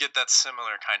 but you get that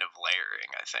similar kind of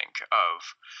layering, I think, of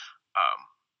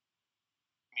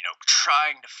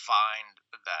trying to find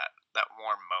that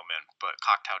warm moment, but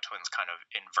Cocteau Twins kind of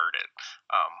invert it,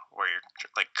 where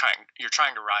you're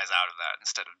trying to rise out of that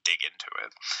instead of dig into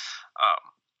it.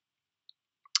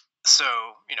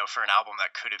 So for an album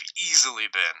that could have easily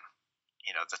been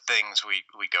the things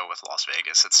we go with Las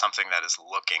Vegas, it's something that is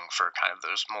looking for kind of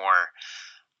those more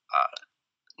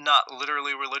not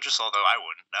literally religious, although I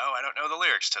wouldn't know, I don't know the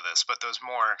lyrics to this, but those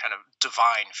more kind of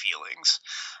divine feelings.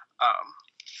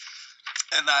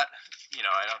 And that,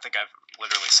 I don't think I've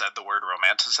literally said the word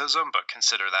romanticism, but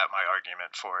consider that my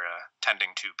argument for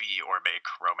tending to be or make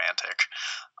romantic.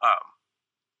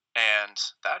 And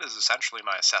that is essentially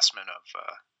my assessment of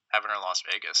Heaven or Las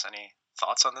Vegas. Any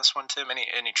thoughts on this one, Tim?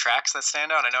 Any tracks that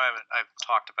stand out? I know I've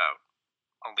talked about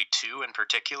only two in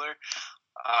particular.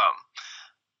 Um,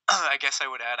 I guess I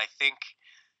would add, I think,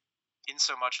 in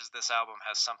so much as this album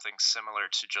has something similar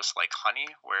to Just Like Honey,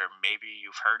 where maybe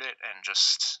you've heard it and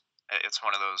just it's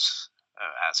one of those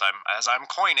as I'm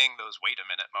coining those wait a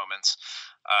minute moments.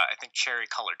 I think Cherry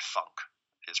Colored Funk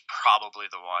is probably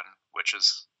the one, which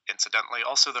is incidentally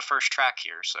also the first track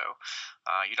here. So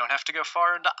you don't have to go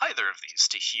far into either of these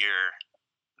to hear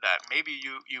that maybe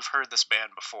you've heard this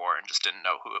band before and just didn't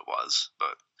know who it was.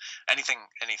 But anything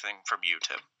from you,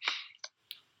 Tim?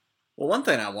 Well, one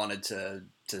thing I wanted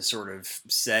to sort of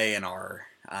say in our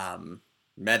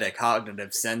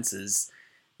metacognitive senses,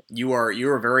 you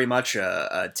are very much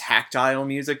a tactile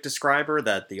music describer,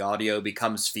 that the audio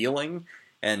becomes feeling.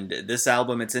 And this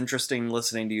album, it's interesting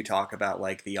listening to you talk about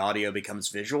like the audio becomes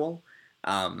visual.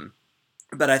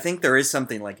 But I think there is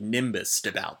something like nimbused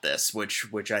about this,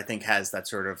 which I think has that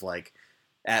sort of like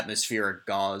atmospheric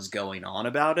gauze going on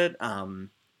about it.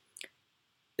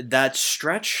 That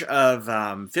stretch of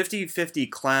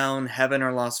 50/50 Clown, Heaven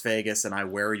or Las Vegas, and I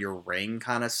Wear Your Ring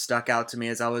kind of stuck out to me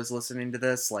as I was listening to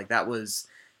this. Like, that was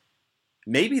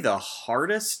maybe the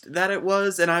hardest that it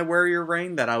was, and I Wear Your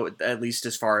Ring, that I would, at least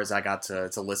as far as I got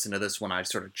to listen to this one, I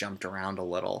sort of jumped around a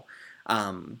little.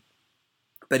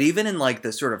 But even in like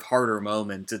the sort of harder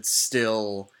moments, it's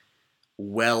still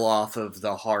well off of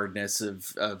the hardness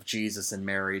of Jesus and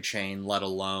Mary Chain, let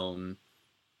alone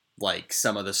like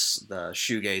some of the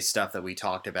shoegaze stuff that we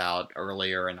talked about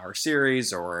earlier in our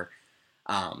series, or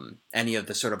any of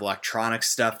the sort of electronic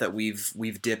stuff that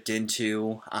we've dipped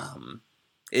into.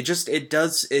 It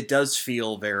does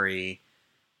feel very,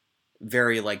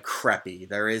 very like creepy.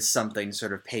 There is something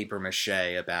sort of paper mache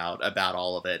about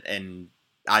all of it, and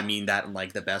I mean that in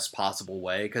like the best possible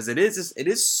way, because it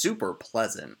is super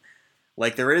pleasant.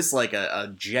 Like, there is like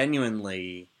a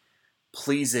genuinely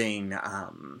pleasing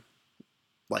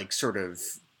like sort of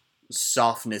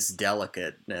softness,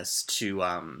 delicateness to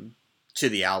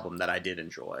the album that I did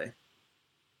enjoy.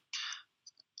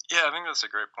 Yeah, I think that's a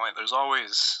great point. There's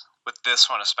always, with this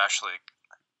one especially,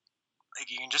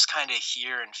 like you can just kind of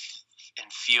hear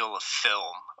and feel a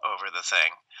film over the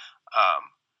thing,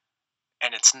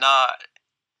 and it's not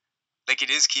like, it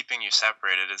is keeping you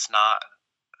separated. It's not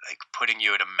like putting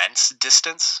you at immense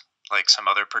distance like some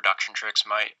other production tricks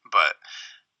might, but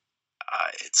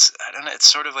it's, I don't know,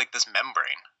 it's sort of like this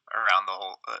membrane around the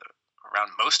whole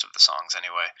around most of the songs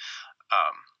anyway,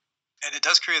 um, and it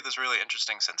does create this really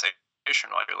interesting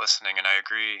sensation while you're listening. And I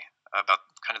agree about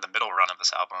kind of the middle run of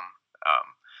this album,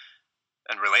 um,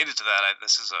 and related to that,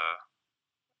 this is a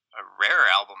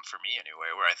rare album for me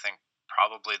anyway, where I think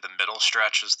probably the middle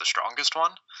stretch is the strongest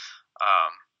one.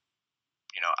 um,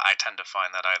 I tend to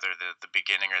find that either the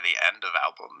beginning or the end of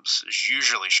albums is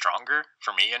usually stronger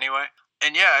for me anyway.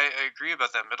 And yeah, I agree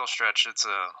about that middle stretch. It's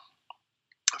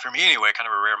for me anyway, kind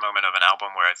of a rare moment of an album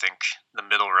where I think the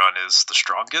middle run is the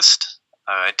strongest.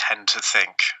 I tend to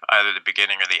think either the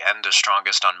beginning or the end is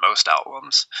strongest on most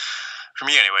albums, for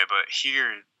me anyway. But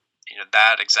here,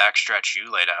 that exact stretch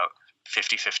you laid out,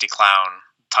 50/50 Clown,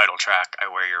 title track, I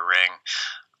Wear Your Ring,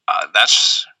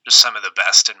 that's just some of the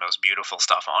best and most beautiful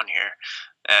stuff on here.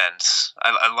 And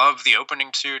I love the opening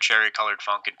too, Cherry Colored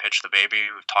Funk and Pitch the Baby.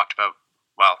 We've talked about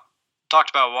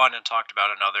one and talked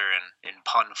about another in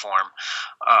pun form.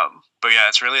 But yeah,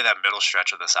 it's really that middle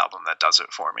stretch of this album that does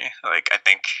it for me. Like, I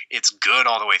think it's good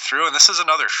all the way through, and this is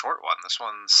another short one. This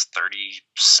one's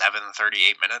 37,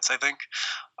 38 minutes, I think.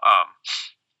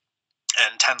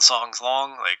 And 10 songs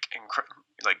long,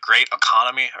 like great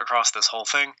economy across this whole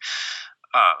thing.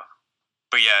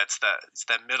 But yeah, it's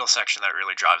that middle section that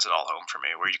really drives it all home for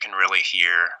me, where you can really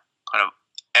hear kind of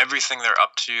everything they're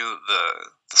up to,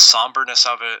 the somberness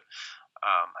of it,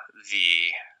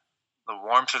 the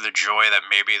warmth or the joy that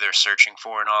maybe they're searching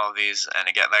for in all of these, and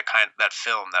again that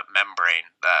film, that membrane,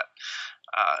 that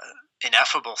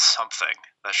ineffable something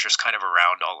that's just kind of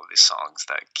around all of these songs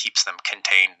that keeps them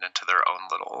contained into their own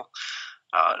little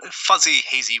fuzzy,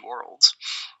 hazy worlds.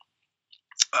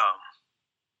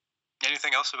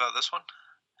 Anything else about this one?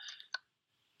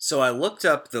 So I looked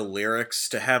up the lyrics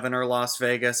to Heaven or Las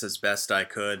Vegas as best I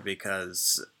could,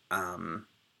 because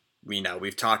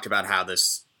we've talked about how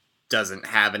this doesn't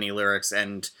have any lyrics,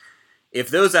 and if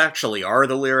those actually are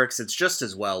the lyrics, it's just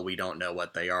as well we don't know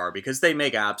what they are, because they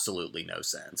make absolutely no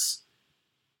sense.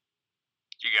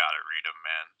 You gotta read them,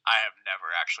 man. I have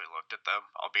never actually looked at them,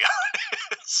 I'll be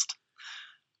honest.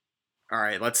 All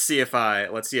right, let's see if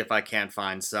I can't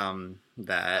find some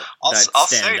that I'll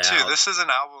say out. Too, this is an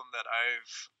album that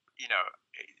I've,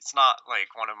 it's not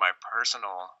like one of my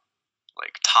personal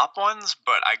like top ones,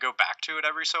 but I go back to it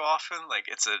every so often. Like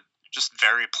it's a just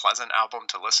very pleasant album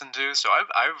to listen to. So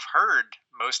I've heard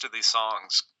most of these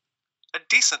songs a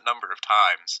decent number of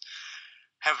times.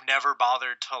 Have never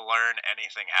bothered to learn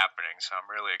anything happening, so I'm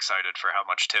really excited for how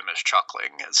much Tim is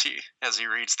chuckling as he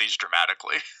reads these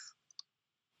dramatically.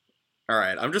 All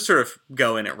right, I'm just sort of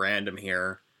going at random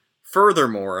here.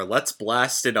 Furthermore, let's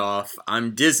blast it off.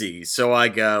 I'm dizzy, so I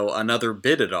go another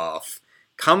bit it off.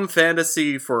 Come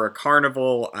fantasy for a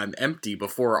carnival, I'm empty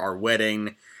before our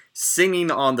wedding.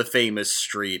 Singing on the famous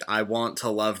street, I want to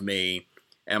love me.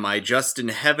 Am I just in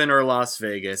heaven or Las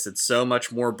Vegas? It's so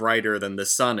much more brighter than the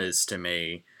sun is to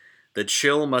me. The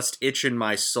chill must itch in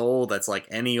my soul that's like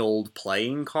any old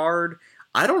playing card.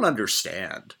 I don't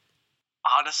understand.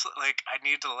 Honestly, like I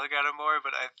need to look at it more,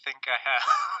 but I think I have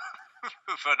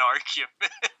an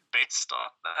argument based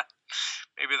on that.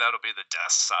 Maybe that'll be the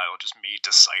death style, just me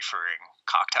deciphering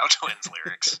Cocktail Twins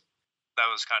lyrics. That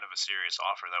was kind of a serious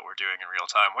offer that we're doing in real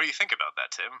time. What do you think about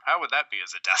that, Tim? How would that be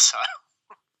as a death style?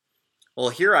 Well,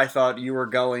 here I thought you were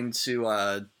going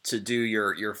to do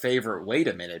your favorite wait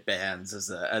a minute bands as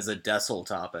a decil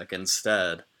topic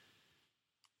instead.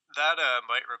 That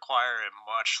might require a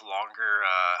much longer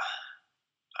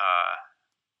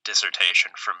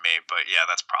dissertation from me, but yeah,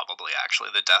 that's probably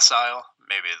actually the decile.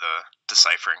 Maybe the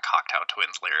deciphering Cocktail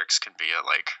Twins lyrics can be a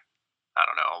like I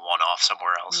don't know, a one-off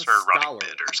somewhere else or a running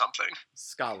bid or something.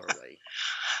 Scholarly.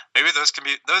 Maybe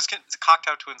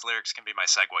Cocktail Twins lyrics can be my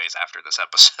segues after this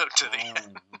episode to the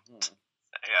end.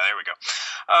 Yeah, there we go.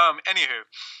 Anywho,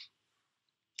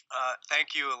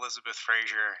 thank you, Elizabeth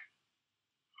Fraser,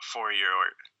 for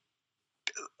your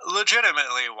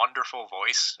legitimately wonderful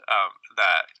voice.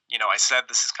 That I said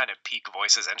this is kind of peak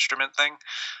voices instrument thing,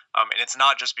 and it's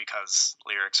not just because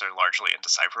lyrics are largely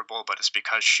indecipherable, but it's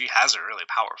because she has a really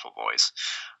powerful voice.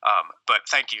 But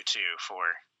thank you too for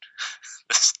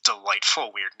this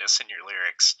delightful weirdness in your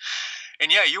lyrics.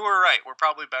 And yeah, you were right. We're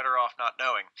probably better off not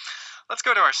knowing. Let's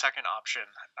go to our second option,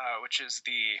 which is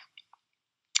the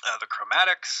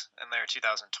Chromatics and their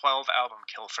 2012 album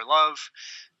Kill for Love.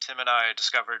 Tim and I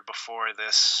discovered before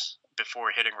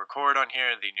hitting record on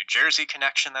here the New Jersey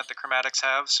connection that the Chromatics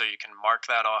have, so you can mark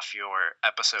that off your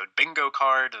episode bingo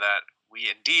card that we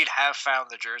indeed have found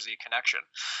the Jersey connection.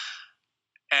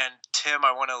 And Tim,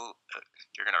 you're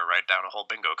going to write down a whole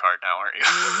bingo card now, aren't you?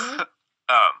 Mm-hmm.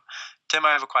 Tim,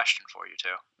 I have a question for you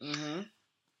too. Mm-hmm.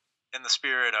 In the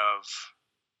spirit of,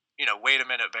 wait a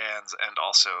minute bands, and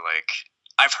also like,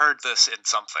 I've heard this in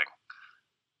something.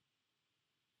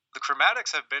 The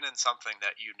Chromatics have been in something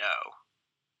that you know.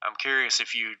 I'm curious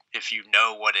if you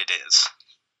know what it is.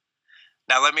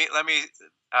 Now let me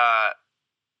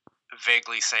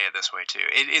vaguely say it this way too.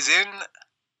 It is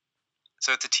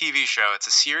so it's a TV show. It's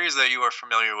a series that you are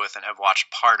familiar with and have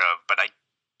watched part of, but I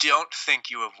don't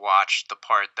think you have watched the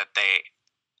part that they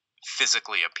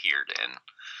physically appeared in.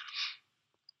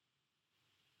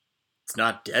 It's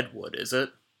not Deadwood, is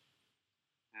it?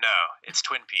 No, it's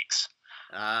Twin Peaks.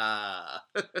 Ah.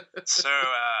 So,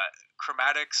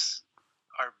 Chromatics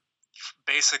are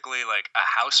basically like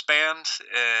a house band,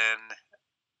 and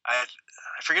I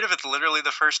forget if it's literally the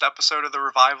first episode of the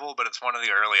revival, but it's one of the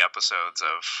early episodes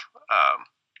of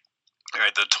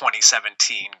the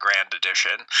 2017 Grand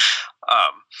Edition.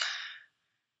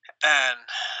 And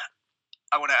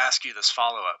I want to ask you this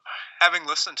follow-up. Having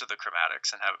listened to the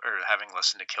Chromatics and having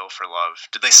listened to Kill for Love,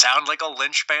 do they sound like a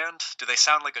Lynch band? Do they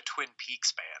sound like a Twin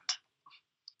Peaks band?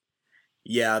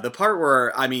 Yeah, the part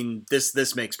where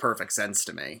this makes perfect sense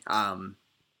to me.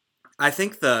 I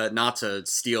think not to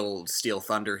steal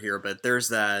thunder here, but there's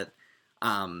that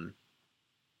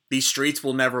these streets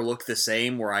will never look the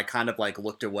same, where I kind of like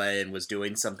looked away and was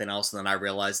doing something else, and then I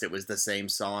realized it was the same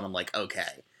song. I'm like,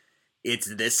 okay,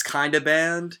 it's this kind of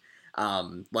band.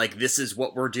 Like this is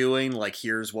what we're doing. Like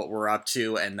here's what we're up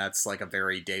to, and that's like a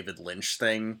very David Lynch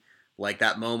thing. Like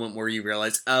that moment where you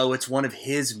realize, oh, it's one of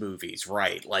his movies,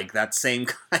 right? Like that same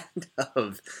kind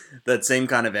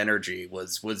of energy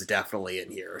was definitely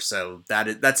in here. So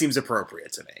that seems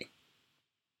appropriate to me.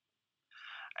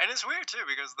 And it's weird too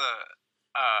because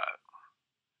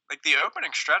the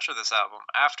opening stretch of this album,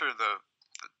 after the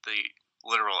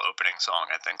literal opening song,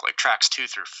 I think like tracks 2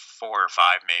 through 4 or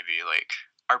 5 maybe like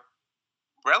are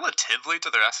relatively to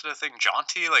the rest of the thing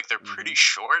jaunty. Like they're pretty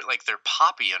short, like they're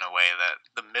poppy in a way that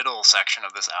the middle section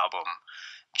of this album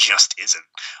just isn't.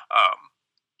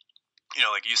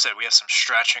 Like you said, we have some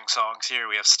stretching songs here.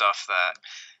 We have stuff that,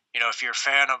 if you're a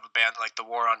fan of a band like the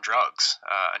War on Drugs,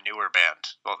 a newer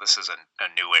band, well, this is a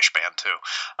newish band too.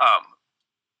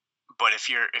 But if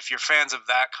you're fans of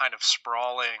that kind of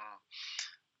sprawling,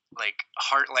 like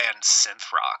heartland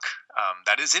synth rock,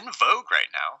 that is in vogue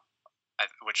right now,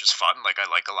 which is fun. Like I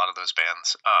like a lot of those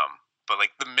bands. But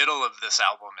like the middle of this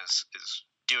album is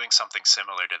doing something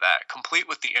similar to that, complete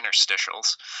with the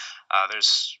interstitials.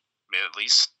 There's at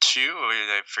least two.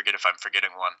 I forget if I'm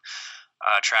forgetting one.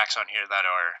 Tracks on here that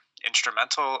are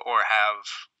instrumental or have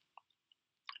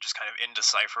just kind of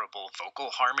indecipherable vocal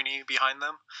harmony behind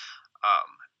them.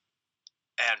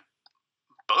 And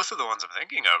both of the ones I'm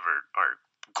thinking of are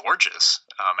gorgeous,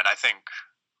 and I think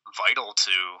vital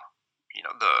to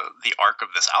the arc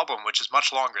of this album, which is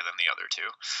much longer than the other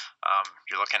two.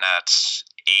 You're looking at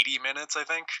 80 minutes, I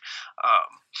think.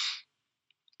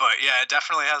 But yeah, it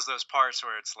definitely has those parts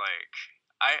where it's like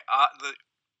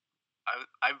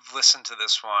I've listened to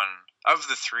this one of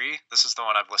the three. This is the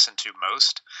one I've listened to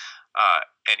most,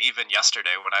 and even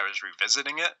yesterday when I was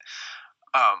revisiting it,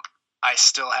 I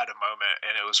still had a moment,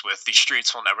 and it was with "These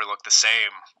Streets Will Never Look the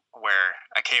Same," where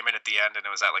I came in at the end, and it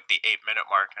was at like the 8-minute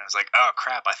mark, and I was like, "Oh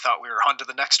crap! I thought we were on to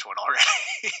the next one already."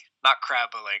 Not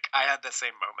crap, but like I had the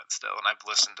same moment still, and I've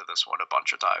listened to this one a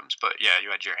bunch of times. But yeah,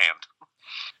 you had your hand.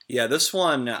 Yeah, this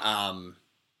one,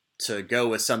 to go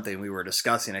with something we were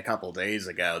discussing a couple days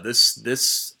ago,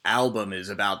 this album is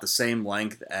about the same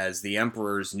length as The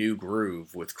Emperor's New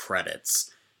Groove with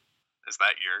credits. Is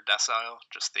that your decile?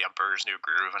 Just The Emperor's New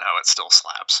Groove and how it still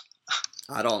slaps?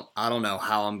 I don't know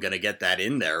how I'm gonna get that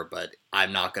in there, but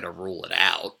I'm not gonna rule it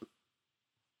out.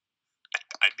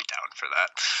 I'd be down for that.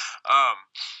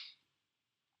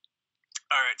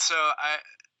 All right, so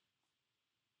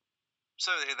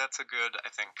that's a good, I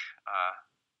think.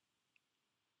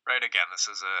 Right, again, this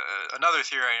is another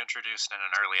theory I introduced in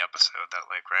an early episode that,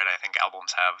 like, right, I think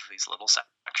albums have these little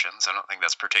sections. I don't think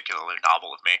that's particularly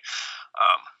novel of me.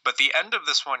 But the end of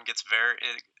this one gets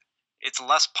it's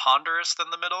less ponderous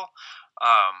than the middle.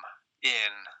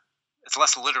 It's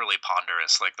less literally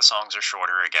ponderous. Like the songs are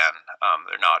shorter again.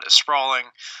 They're not as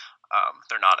sprawling.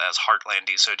 They're not as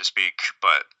heartlandy, so to speak.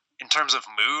 But in terms of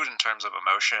mood, in terms of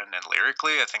emotion, and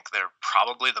lyrically, I think they're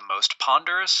probably the most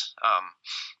ponderous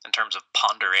in terms of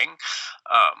pondering.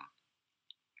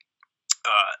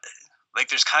 Like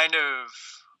there's kind of,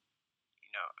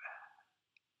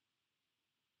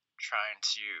 trying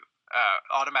to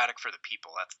Automatic for the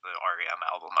People. That's the REM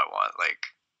album I want.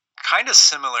 Like kind of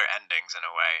similar endings in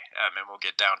a way, and we'll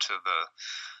get down to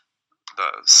the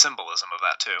symbolism of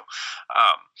that too.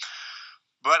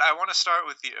 But I want to start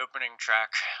with the opening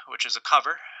track, which is a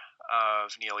cover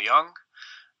of Neil Young,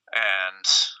 and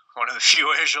one of the few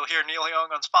ways you'll hear Neil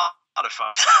Young on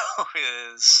Spotify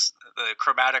is the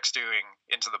Chromatics doing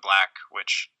 "Into the Black,"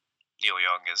 which Neil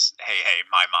Young is "Hey Hey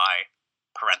My My"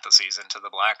 parentheses "Into the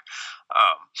Black."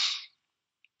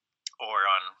 Or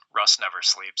on Rust Never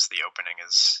Sleeps, the opening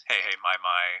is "Hey Hey My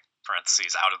My"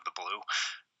 parentheses "Out of the Blue."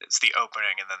 It's the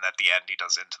opening, and then at the end he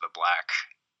does "Into the Black."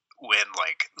 When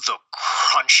like the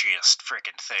crunchiest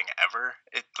freaking thing ever.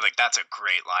 That's a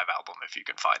great live album if you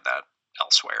can find that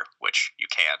elsewhere, which you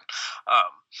can.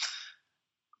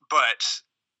 But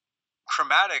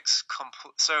Chromatics,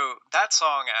 so that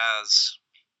song as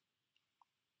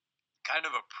kind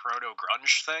of a proto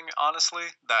grunge thing,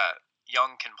 honestly, that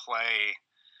Young can play,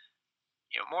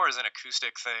 more as an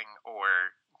acoustic thing,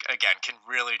 or again can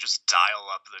really just dial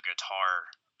up the guitar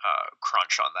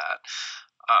crunch on that.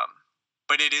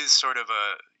 But it is sort of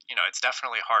it's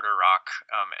definitely harder rock,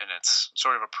 and it's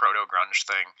sort of a proto grunge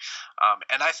thing,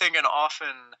 and I think an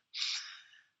often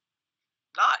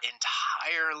not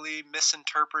entirely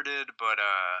misinterpreted, but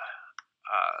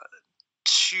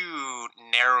too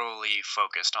narrowly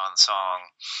focused on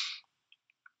song.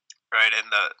 Right, and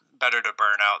the "better to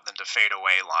burn out than to fade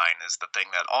away" line is the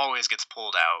thing that always gets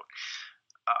pulled out.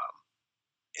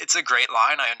 It's a great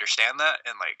line, I understand that,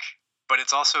 and but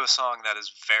it's also a song that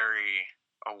is very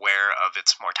aware of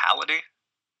its mortality,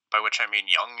 by which I mean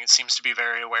Young seems to be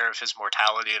very aware of his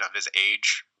mortality and of his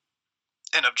age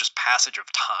and of just passage of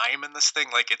time in this thing.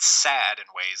 Like it's sad in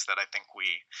ways that I think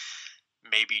we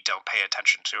maybe don't pay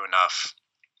attention to enough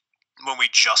when we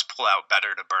just pull out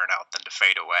 "better to burn out than to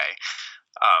fade away,"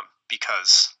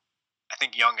 because I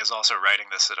think Young is also writing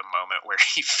this at a moment where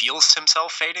he feels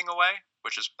himself fading away,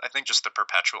 which is, I think, just the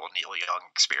perpetual Neil Young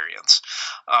experience.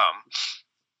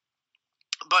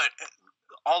 But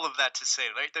all of that to say,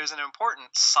 right, there's an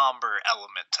important somber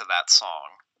element to that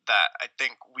song that I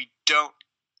think we don't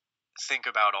think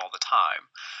about all the time,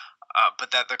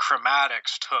 but that the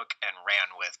Chromatics took and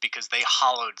ran with because they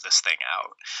hollowed this thing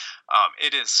out.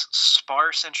 It is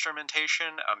sparse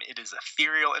instrumentation. It is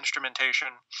ethereal instrumentation.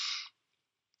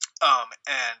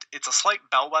 And it's a slight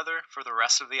bellwether for the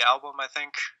rest of the album, I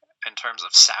think, in terms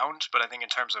of sound, but I think in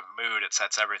terms of mood, it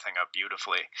sets everything up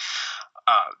beautifully.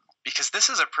 because this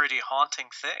is a pretty haunting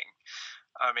thing.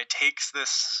 It takes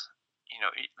this,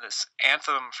 this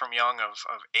anthem from Young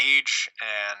of age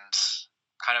and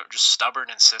kind of just stubborn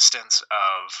insistence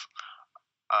of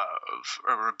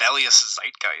a rebellious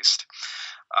zeitgeist,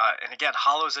 and again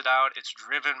hollows it out. It's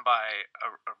driven by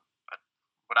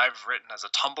what I've written as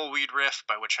a tumbleweed riff,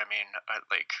 by which I mean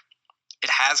like it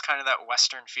has kind of that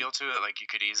Western feel to it. Like you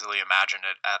could easily imagine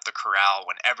it at the corral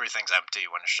when everything's empty,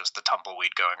 when it's just the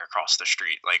tumbleweed going across the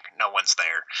street, like no one's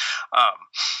there, um,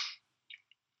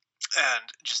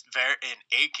 and just very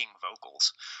aching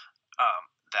vocals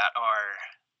that are,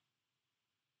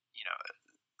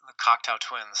 the Cocteau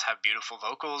Twins have beautiful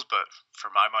vocals, but for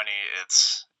my money,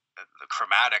 it's the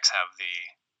Chromatics have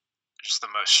just the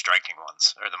most striking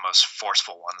ones, or the most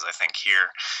forceful ones, I think,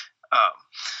 here.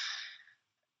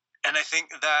 And I think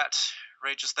that,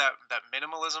 right, just that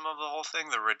minimalism of the whole thing,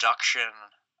 the reduction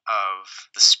of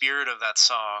the spirit of that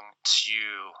song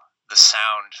to the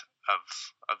sound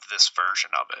of this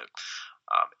version of it,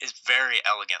 is very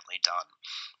elegantly done.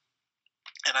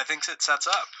 And I think it sets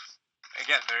up,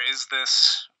 again, there is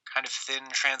this kind of thin,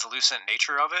 translucent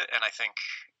nature of it, and I think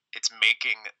it's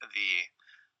making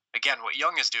again, what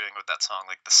Young is doing with that song,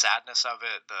 like the sadness of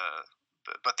it,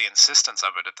 but the insistence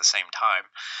of it at the same time.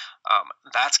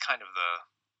 That's kind of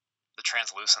the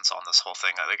translucence on this whole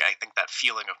thing. I think that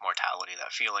feeling of mortality,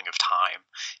 that feeling of time,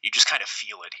 you just kind of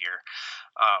feel it here.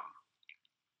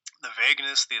 The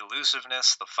vagueness, the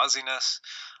elusiveness, the fuzziness.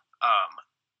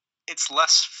 It's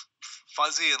less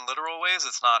fuzzy in literal ways.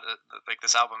 It's not like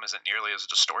this album isn't nearly as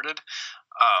distorted,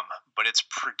 but it's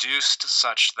produced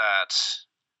such that,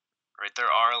 right, there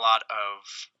are a lot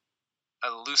of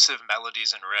elusive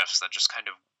melodies and riffs that just kind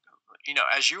of,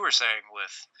 as you were saying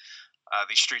with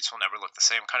These Streets Will Never Look the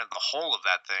Same, kind of the whole of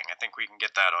that thing, I think we can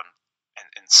get that on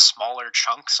in smaller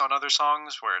chunks on other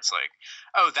songs, where it's like,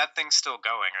 oh, that thing's still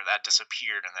going, or that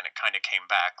disappeared and then it kind of came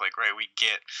back. Like, right, we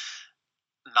get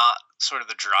not sort of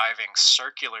the driving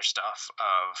circular stuff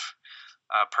of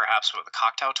perhaps what the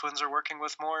Cocteau Twins are working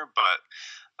with more, but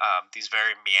these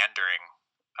very meandering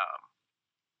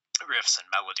riffs and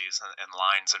melodies and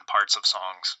lines and parts of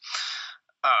songs.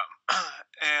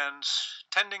 And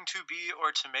tending to be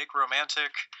or to make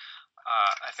romantic,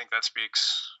 I think that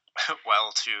speaks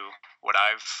well to what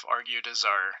I've argued is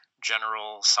our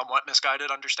general, somewhat misguided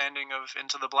understanding of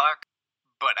Into the Black.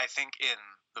 But I think in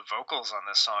the vocals on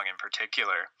this song in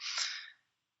particular,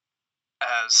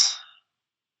 as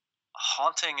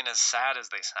haunting and as sad as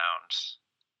they sound,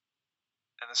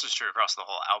 and this is true across the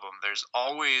whole album, there's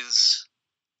always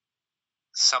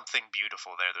something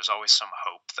beautiful there. There's always some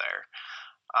hope there.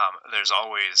 There's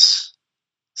always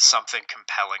something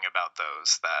compelling about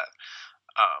those that,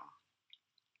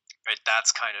 right,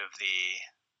 that's kind of the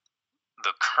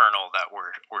kernel that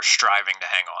we're striving to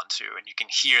hang on to, and you can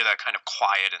hear that kind of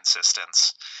quiet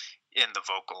insistence in the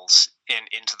vocals in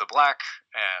Into the Black.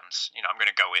 And I'm going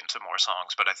to go into more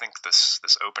songs, but I think this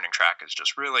opening track is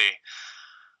just really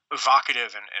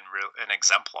evocative and an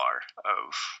exemplar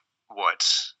of what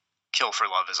Kill for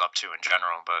Love is up to in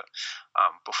general. But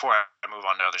before I move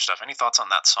on to other stuff, any thoughts on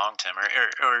that song, Tim,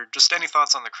 or just any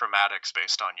thoughts on the Chromatics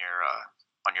based on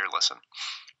your listen?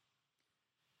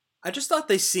 I just thought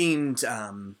they seemed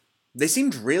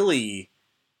really,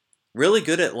 really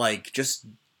good at like just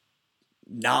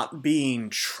not being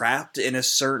trapped in a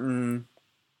certain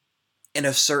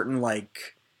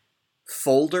like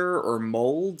folder or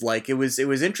mold. Like it was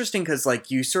interesting because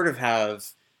like you sort of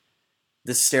have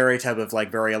the stereotype of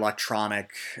like very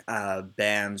electronic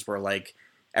bands where like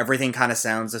everything kind of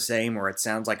sounds the same, or it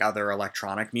sounds like other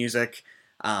electronic music,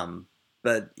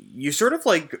 but you sort of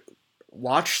like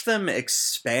watch them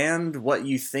expand what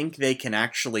you think they can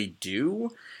actually do.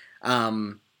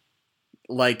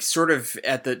 Like sort of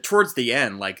towards the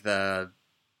end, like the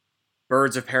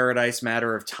Birds of Paradise,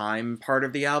 Matter of Time part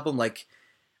of the album, like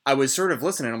I was sort of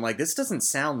listening, I'm like, this doesn't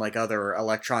sound like other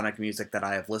electronic music that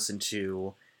I have listened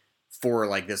to for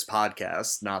like this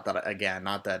podcast. Not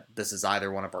that this is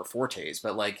either one of our fortes,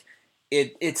 but like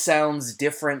it sounds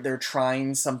different. They're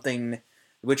trying something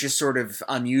which is sort of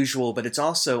unusual, but it's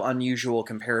also unusual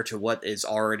compared to what is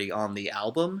already on the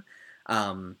album.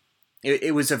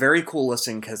 It was a very cool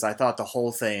listen because I thought the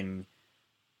whole thing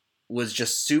was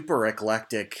just super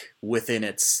eclectic within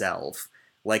itself.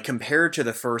 Like, compared to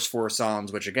the first four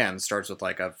songs, which again starts with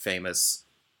like a famous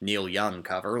Neil Young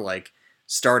cover, like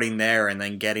starting there and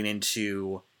then getting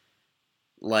into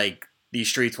like These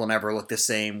Streets Will Never Look the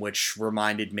Same, which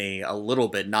reminded me a little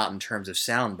bit, not in terms of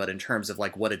sound, but in terms of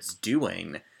like what it's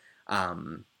doing,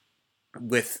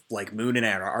 with like Moon in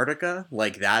Antarctica,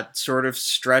 like that sort of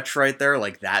stretch right there,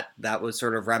 like that was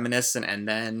sort of reminiscent. And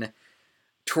then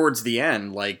towards the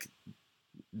end, like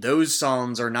those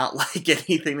songs are not like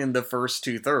anything in the first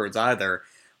two thirds either.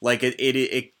 Like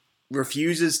it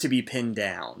refuses to be pinned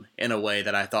down in a way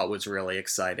that I thought was really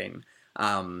exciting.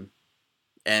 And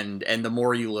the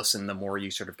more you listen, the more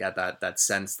you sort of get that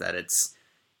sense that it's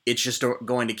just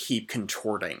going to keep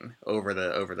contorting over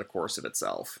the course of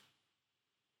itself.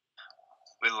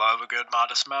 We love a good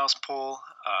Modest Mouse pull,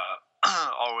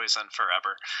 always and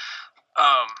forever.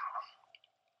 Um,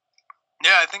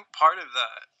 yeah, I think part of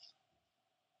that.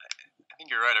 I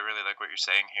think you're right. I really like what you're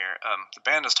saying here. The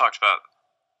band has talked about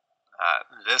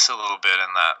this a little bit, in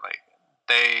that like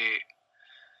they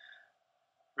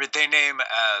they name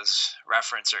as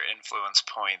reference or influence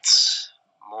points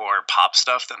more pop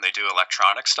stuff than they do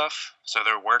electronic stuff. So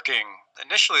they're working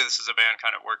initially. This is a band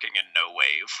kind of working in no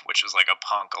wave, which is like a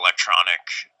punk electronic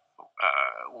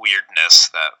weirdness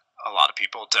that a lot of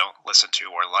people don't listen to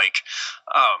or like.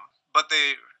 But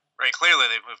they clearly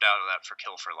they've moved out of that for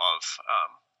Kill for Love,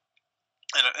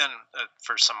 and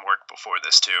for some work before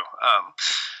this too.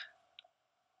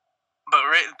 But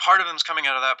part of them's coming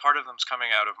out of that. Part of them's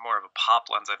coming out of more of a pop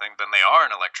lens, I think, than they are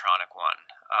an electronic one.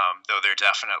 Though they're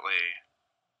definitely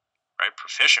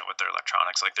proficient with their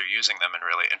electronics, like they're using them in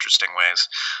really interesting ways.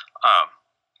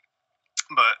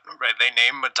 But they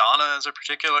name Madonna as a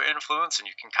particular influence, and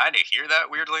you can kind of hear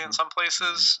that weirdly in some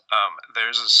places.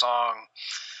 There's a song,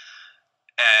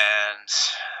 and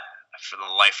for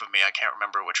the life of me, I can't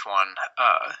remember which one.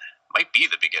 Might be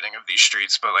the beginning of These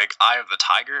Streets, but like Eye of the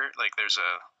Tiger, like there's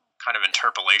a kind of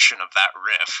interpolation of that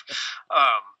riff.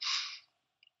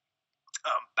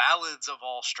 Ballads of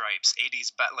All Stripes, 80s,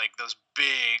 like those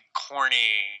big,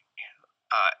 corny,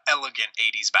 elegant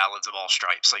 80s ballads of all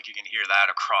stripes. Like you can hear that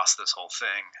across this whole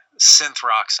thing. Synth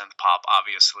rock, synth pop,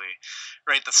 obviously.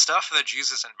 The stuff that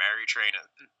Jesus and Mary Chain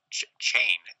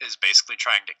is basically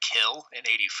trying to kill in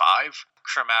 85.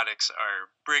 Chromatics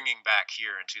are bringing back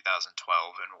here in 2012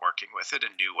 and working with it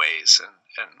in new ways,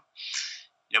 and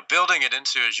building it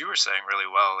into, as you were saying really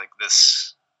well, like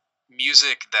this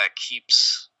music that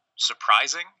keeps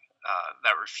surprising,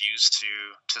 that refuse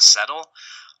to settle,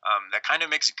 that kind of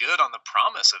makes good on the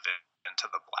promise of it Into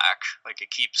the Black. Like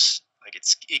it keeps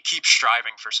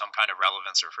striving for some kind of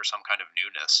relevance or for some kind of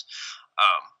newness.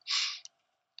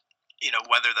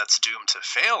 Whether that's doomed to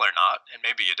fail or not, and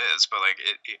maybe it is, but like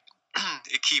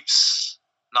it keeps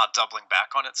not doubling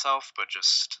back on itself, but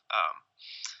just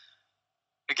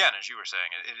again, as you were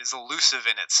saying, it is elusive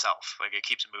in itself. Like it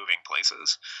keeps moving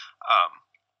places.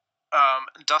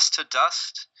 Dust to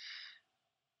Dust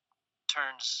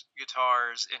turns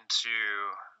guitars into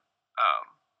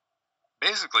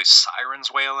basically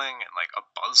sirens wailing and like a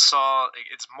buzzsaw.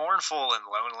 It's mournful and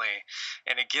lonely,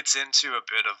 and it gets into a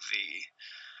bit of the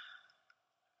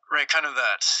kind of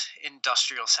that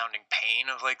industrial sounding pain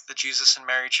of like the Jesus and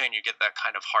Mary Chain. You get that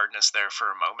kind of hardness there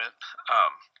for a moment.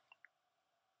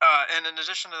 And in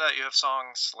addition to that, you have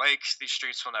songs like These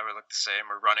Streets Will Never Look the Same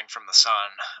or Running from the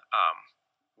Sun,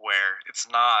 where it's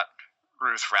not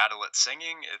Ruth Radlett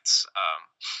singing, it's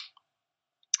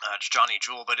Johnny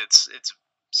Jewel, but it's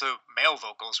so male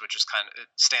vocals, which is it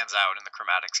stands out in the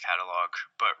Chromatics catalog,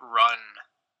 but run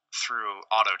through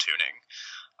auto tuning,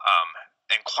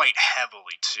 and quite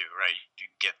heavily too. You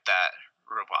get that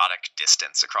robotic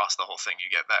distance across the whole thing. You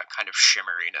get that kind of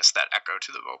shimmeriness, that echo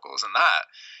to the vocals, and that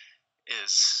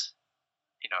is,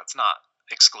 it's not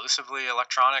exclusively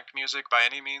electronic music by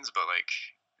any means, but like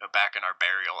back in our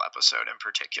Burial episode in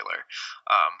particular,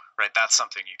 that's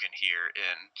something you can hear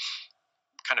in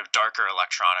kind of darker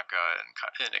electronica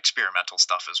and experimental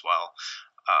stuff as well.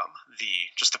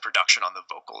 The production on the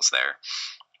vocals there,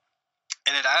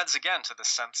 and it adds again to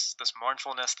this sense, this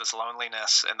mournfulness, this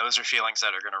loneliness, and those are feelings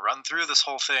that are going to run through this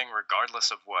whole thing regardless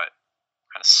of what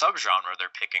kind of subgenre they're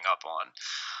picking up on.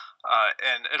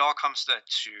 And it all comes to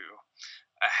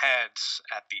a head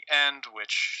at the end,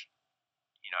 which,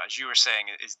 as you were saying,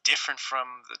 is different from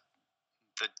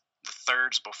the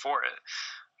thirds before it.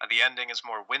 The ending is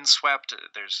more windswept.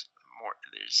 There's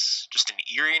just an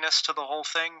eeriness to the whole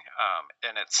thing,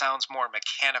 and it sounds more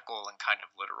mechanical in kind of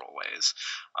literal ways.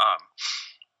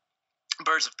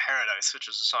 Birds of Paradise, which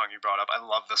is a song you brought up, I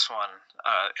love this one,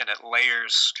 and it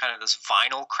layers kind of this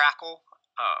vinyl crackle,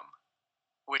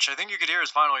 which I think you could hear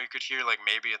as vinyl. You could hear like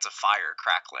maybe it's a fire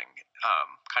crackling,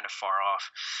 kind of far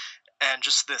off, and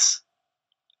just this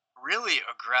really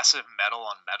aggressive metal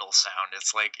on metal sound.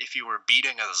 It's like if you were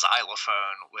beating a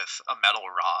xylophone with a metal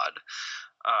rod,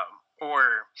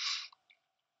 or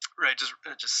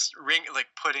just ring, like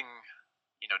putting,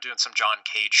 doing some John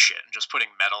Cage shit and just putting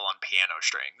metal on piano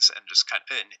strings and just kind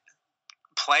of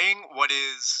playing what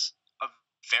is a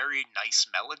very nice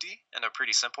melody and a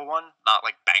pretty simple one, not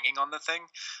like banging on the thing,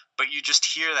 but you just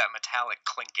hear that metallic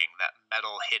clinking, that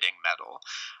metal hitting metal.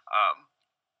 Um,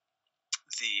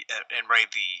 the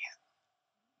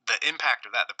impact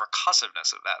of that, the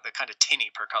percussiveness of that, the kind of tinny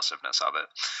percussiveness of it.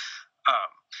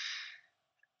 Um,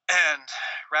 and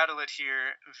Rattle It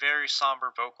here, very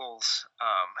somber vocals,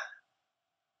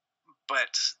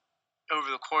 but over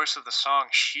the course of the song,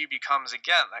 she becomes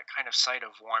again that kind of sight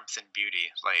of warmth and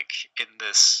beauty, like in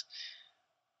this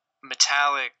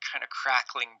metallic, kind of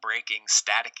crackling, breaking,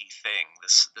 staticky thing,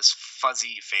 this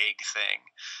fuzzy, vague thing.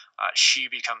 She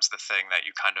becomes the thing that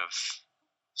you kind of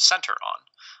center on,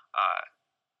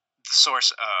 the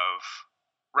source of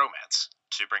romance.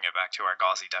 To bring it back to our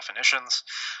gauzy definitions,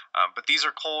 but these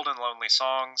are cold and lonely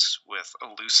songs with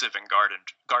elusive and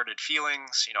guarded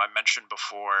feelings. I mentioned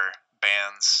before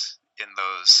bands in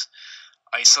those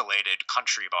isolated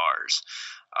country bars.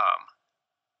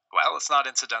 Well, it's not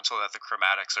incidental that the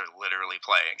Chromatics are literally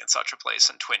playing in such a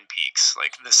place in Twin Peaks.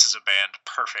 Like, this is a band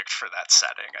perfect for that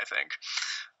setting, I think.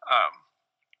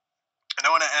 And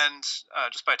I want to end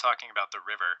just by talking about the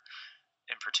river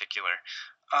in particular,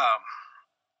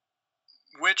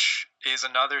 which is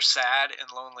another sad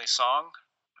and lonely song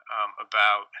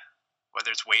about whether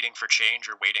it's waiting for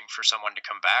change or waiting for someone to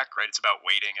come back, right? It's about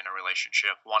waiting in a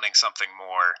relationship, wanting something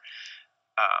more,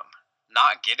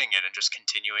 not getting it and just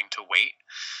continuing to wait,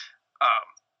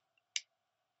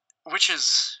 which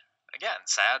is, again,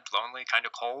 sad, lonely, kind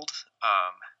of cold,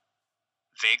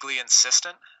 vaguely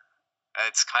insistent.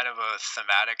 It's kind of a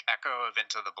thematic echo of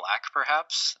Into the Black,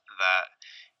 perhaps, that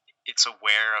it's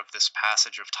aware of this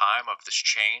passage of time, of this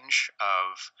change,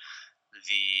 of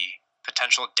the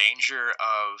potential danger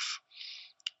of,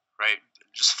 right,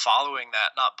 just following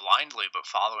that, not blindly, but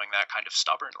following that kind of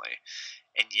stubbornly.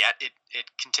 And yet it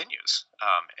continues.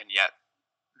 And yet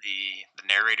the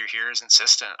narrator here is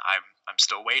insistent. I'm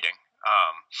still waiting.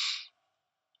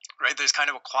 Right, there's kind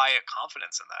of a quiet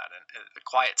confidence in that, and a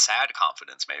quiet, sad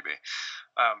confidence, maybe.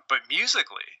 But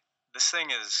musically, this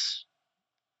thing is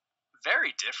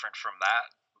very different from that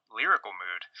lyrical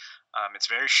mood. It's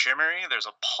very shimmery. There's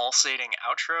a pulsating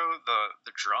outro.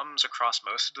 The drums across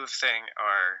most of the thing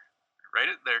are, right,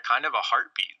 they're kind of a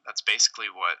heartbeat. That's basically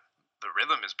what the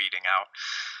rhythm is beating out.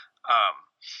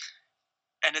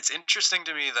 And it's interesting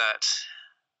to me that,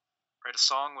 right, a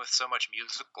song with so much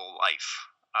musical life,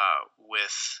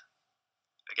 with,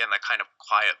 again, that kind of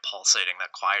quiet pulsating,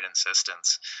 that quiet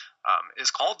insistence,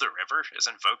 is called The River, is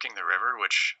invoking the river,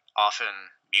 which often,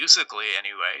 musically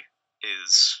anyway,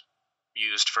 is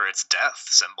used for its death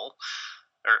symbol,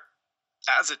 or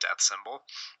as a death symbol.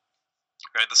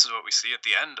 Right, this is what we see at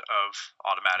the end of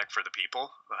Automatic for the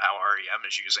People, how REM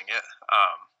is using it.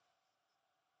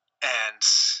 And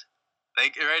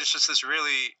right, it's just this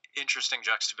really interesting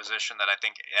juxtaposition that I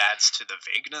think adds to the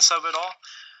vagueness of it all,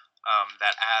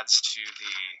 that adds to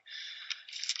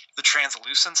the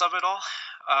translucence of it all,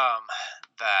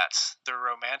 that the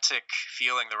romantic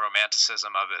feeling, the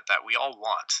romanticism of it that we all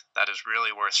want, that is really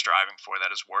worth striving for,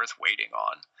 that is worth waiting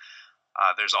on.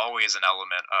 There's always an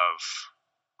element of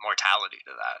mortality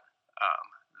to that,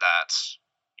 that,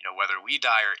 whether we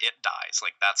die or it dies,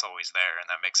 like, that's always there, and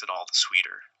that makes it all the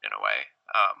sweeter in a way.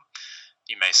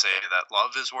 You may say that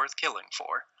love is worth killing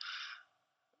for,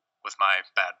 with my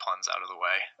bad puns out of the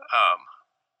way.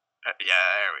 Yeah,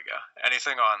 there we go.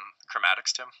 Anything on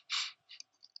Chromatics, Tim?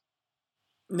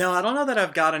 No, I don't know that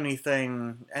I've got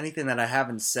anything that I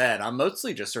haven't said. I'm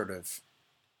mostly just sort of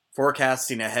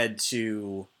forecasting ahead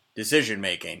to decision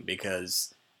making,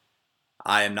 because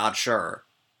I am not sure,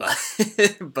 but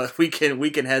but we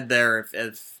can head there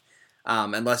if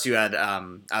unless you had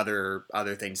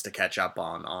other things to catch up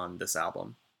on this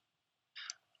album.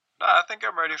 I think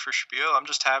I'm ready for spiel. I'm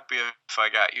just happy if I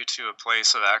got you to a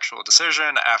place of actual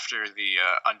decision after the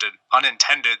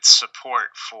unintended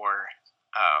support for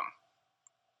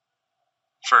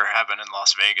Heaven in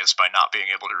Las Vegas by not being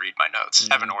able to read my notes.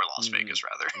 Mm-hmm. Heaven or Las Vegas,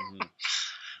 rather. Mm-hmm.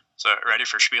 So, ready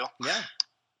for spiel? Yeah.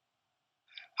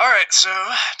 All right, so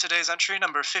today's entry,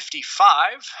 number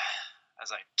 55,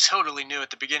 as I totally knew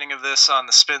at the beginning of this on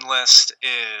the spin list,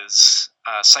 is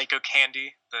Psycho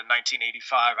Candy, the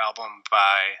 1985 album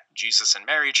by Jesus and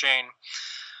Mary Chain.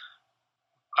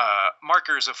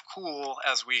 Markers of cool,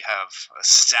 as we have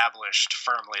established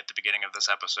firmly at the beginning of this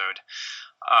episode.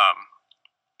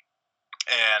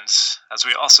 And as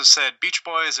we also said, Beach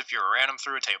Boys, if you ran them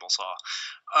through a table saw.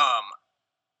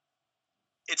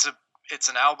 It's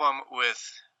an album with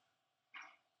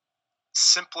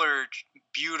simpler,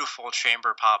 beautiful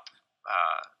chamber pop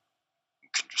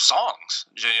songs,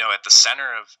 at the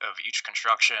center of each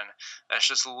construction, that's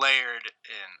just layered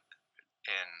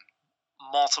in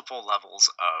multiple levels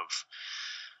of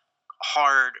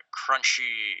hard,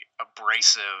 crunchy,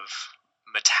 abrasive,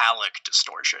 metallic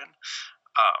distortion.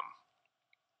 Um,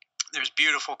 there's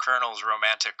beautiful kernels,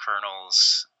 romantic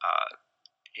kernels,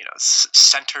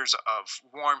 centers of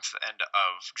warmth and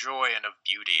of joy and of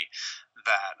beauty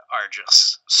that are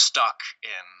just stuck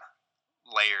in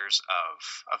layers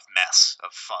of mess,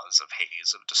 of fuzz, of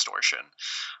haze, of distortion.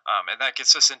 And that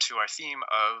gets us into our theme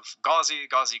of gauzy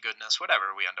goodness,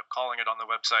 whatever we end up calling it on the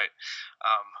website.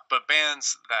 But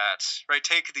bands that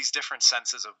take these different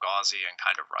senses of gauzy and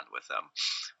kind of run with them,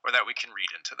 or that we can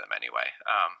read into them anyway.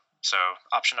 So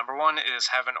option number one is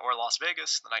Heaven or Las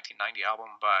Vegas, the 1990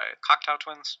 album by Cocteau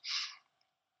Twins,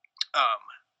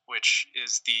 which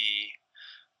is the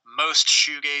most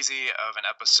shoegazy of an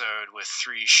episode with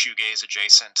three shoegaze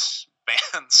adjacent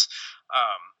bands.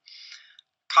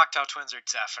 Cocteau Twins are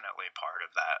definitely part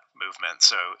of that movement.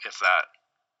 So if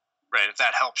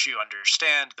that helps you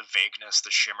understand the vagueness, the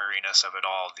shimmeriness of it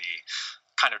all, the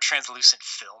kind of translucent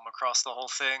film across the whole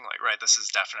thing, this is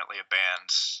definitely a band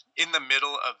in the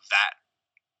middle of that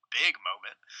big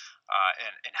moment,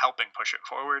 and helping push it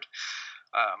forward.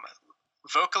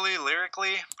 Vocally,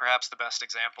 lyrically, perhaps the best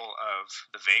example of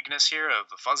the vagueness here, of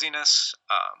the fuzziness,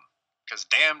 because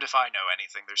damned if I know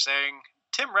anything they're saying.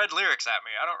 Tim read lyrics at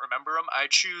me. I don't remember them. I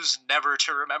choose never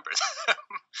to remember them.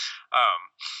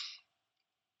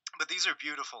 But these are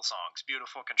beautiful songs,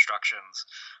 beautiful constructions.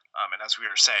 And as we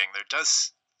were saying, there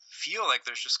does feel like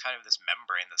there's just kind of this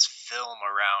membrane, this film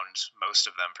around most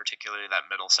of them, particularly that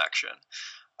middle section,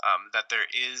 that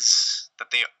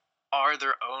they are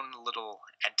their own little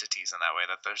entities in that way,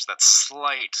 that there's that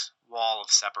slight wall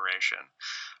of separation.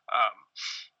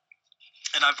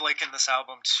 And I've likened this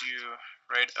album to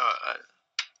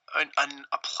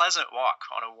a pleasant walk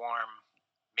on a warm,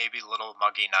 maybe little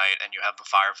muggy night, and you have the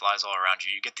fireflies all around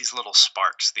you. You get these little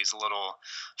sparks, these little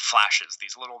flashes,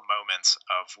 these little moments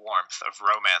of warmth, of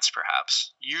romance,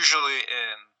 perhaps, usually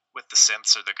with the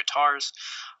synths or the guitars,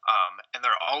 and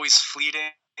they're always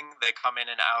fleeting. They come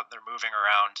in and out, they're moving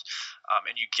around,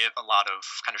 and you get a lot of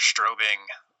kind of strobing,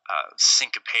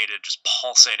 syncopated, just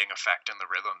pulsating effect in the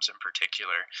rhythms in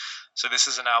particular. So this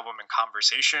is an album in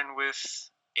conversation with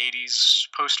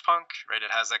 80s post-punk, right? It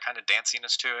has that kind of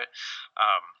danciness to it,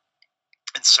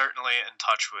 and certainly in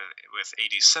touch with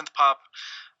 80s synth pop,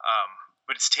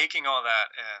 but it's taking all that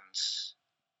and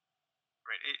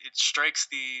it strikes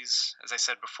these, as I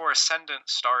said before, ascendant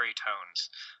starry tones,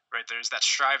 right? There's that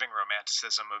striving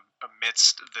romanticism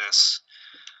amidst this,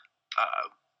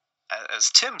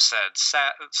 as Tim said,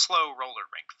 slow roller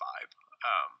rink vibe.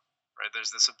 Right?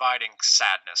 There's this abiding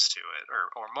sadness to it,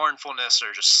 or mournfulness,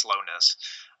 or just slowness,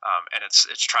 and it's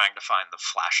trying to find the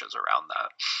flashes around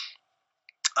that.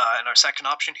 And our second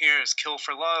option here is Kill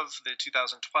for Love, the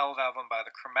 2012 album by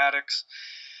the Chromatics.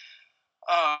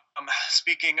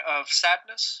 Speaking of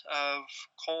sadness, of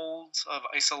cold, of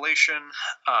isolation,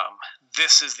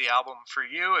 this is the album for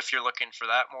you if you're looking for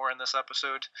that more in this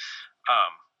episode.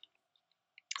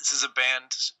 This is a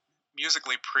band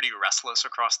musically pretty restless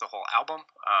across the whole album.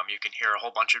 You can hear a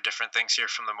whole bunch of different things here,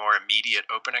 from the more immediate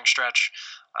opening stretch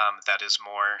that is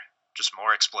more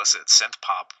explicit synth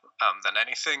pop than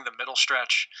anything, the middle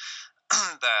stretch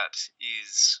that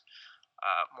is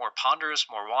more ponderous,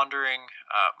 more wandering,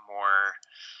 more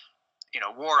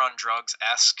War on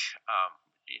Drugs-esque,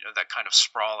 that kind of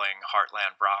sprawling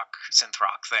heartland rock, synth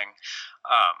rock thing,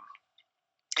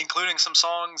 including some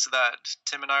songs that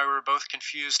Tim and I were both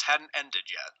confused hadn't ended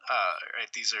yet.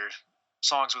 Right? These are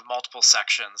songs with multiple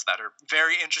sections that are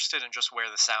very interested in just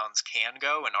where the sounds can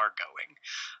go and are going,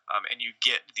 and you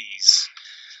get these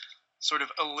sort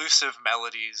of elusive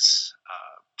melodies,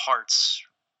 parts,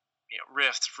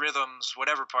 riffs, rhythms,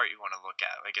 whatever part you want to look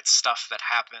at. Like, it's stuff that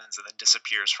happens and then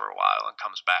disappears for a while and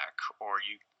comes back, or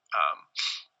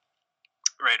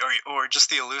or just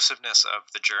the elusiveness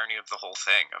of the journey of the whole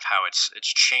thing, of how it's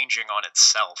changing on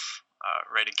itself.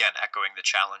 Right, again, echoing the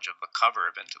challenge of the cover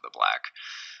of Into the Black,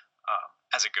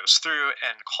 as it goes through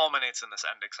and culminates in this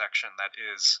ending section that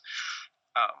is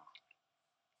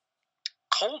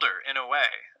colder in a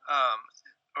way,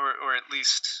 or at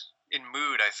least in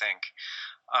mood, I think.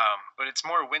 But it's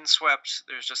more windswept.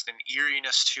 There's just an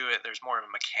eeriness to it. There's more of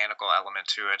a mechanical element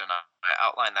to it, and I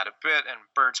outline that a bit. And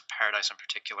Birds of Paradise in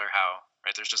particular, how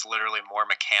there's just literally more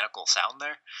mechanical sound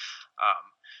there.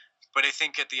 But I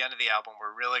think at the end of the album,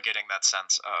 we're really getting that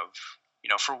sense of,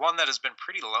 for one that has been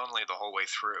pretty lonely the whole way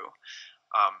through,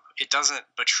 it doesn't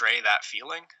betray that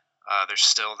feeling. There's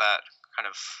still that kind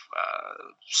of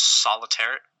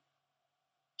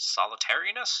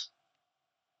solitariness.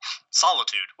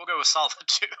 Solitude. We'll go with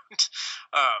solitude.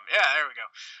 Yeah, there we go.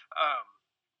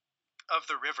 of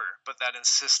the river, but that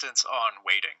insistence on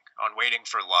waiting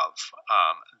for love,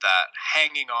 that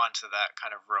hanging on to that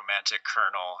kind of romantic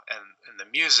kernel, and the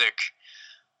music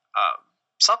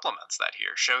supplements that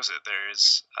here, shows it.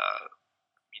 There's,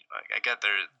 I get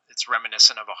there, it's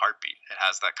reminiscent of a heartbeat. It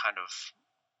has that kind of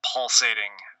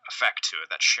pulsating effect to it,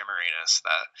 that shimmeriness,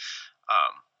 that,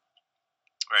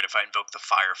 right, if I invoke the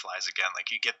fireflies again, like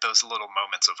you get those little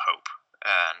moments of hope,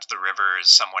 and the river is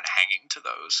someone hanging to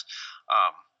those,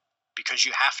 because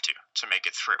you have to make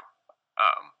it through.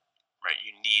 Right,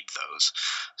 you need those.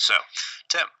 So,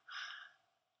 Tim,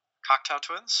 Cocktail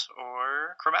Twins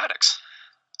or Chromatics?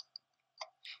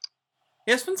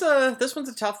 Yeah, this one's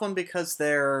a tough one because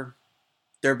they're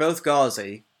both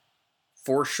gauzy,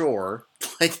 for sure.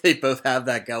 Like they both have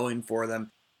that going for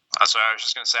them. That's what I was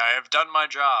just going to say. I have done my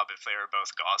job if they are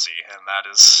both gauzy, and that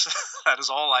is that is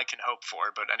all I can hope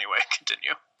for. But anyway,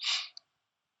 continue.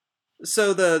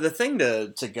 So the thing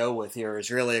to go with here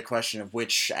is really a question of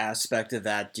which aspect of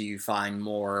that do you find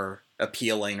more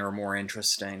appealing or more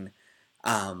interesting.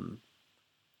 And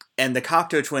the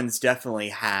Cocteau Twins definitely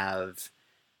have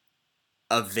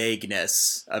a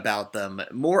vagueness about them.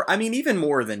 More, I mean, even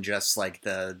more than just like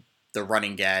the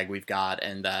running gag we've got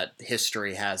and that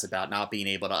history has about not being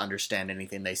able to understand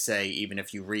anything they say, even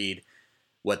if you read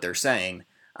what they're saying.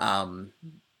 But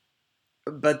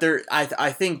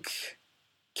I think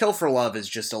Kill for Love is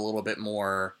just a little bit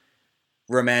more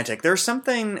romantic. There's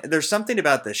something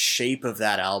about the shape of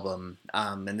that album,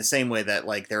 in the same way that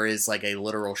like there is like a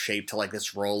literal shape to like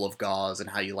this roll of gauze and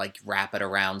how you like wrap it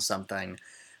around something,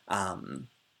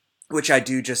 which I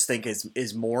do just think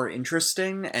is more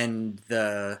interesting. And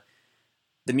the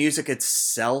music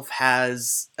itself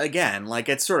has, again, like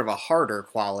it's sort of a harder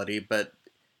quality, but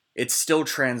it's still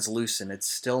translucent. It's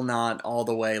still not all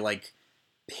the way like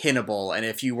pinnable, and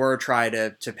if you were to try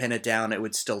to pin it down, it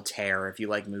would still tear if you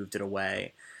like moved it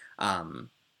away.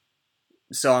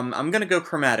 So I'm gonna go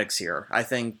Chromatics here. I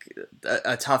think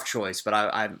a tough choice, but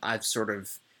I sort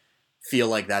of feel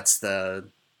like that's the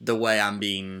way I'm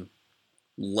being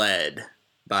led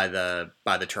by the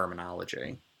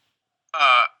terminology.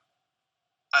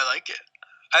 I like it.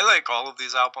 I like all of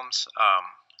these albums.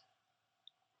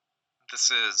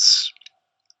 This is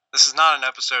not an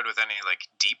episode with any like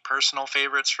deep personal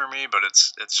favorites for me, but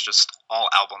it's just all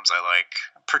albums I like,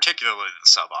 particularly the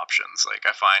sub options. Like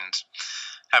I find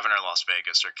Heaven or Las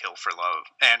Vegas or Kill for Love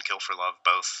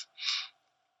both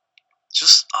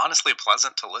just honestly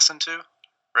pleasant to listen to.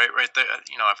 Right there.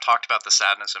 I've talked about the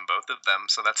sadness in both of them,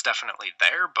 so that's definitely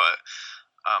there. But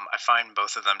I find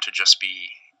both of them to just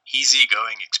be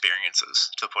easygoing experiences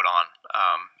to put on,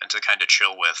 and to kind of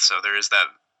chill with. So there is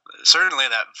certainly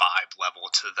that vibe level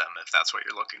to them, if that's what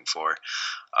you're looking for.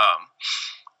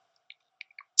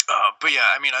 But yeah,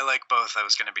 I mean, I like both. I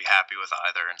was going to be happy with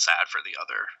either and sad for the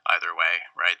either way,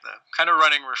 right? The kind of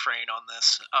running refrain on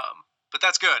this, but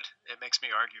that's good. It makes me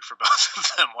argue for both of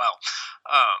them well.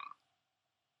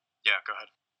 Yeah, go ahead.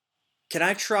 Can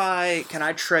I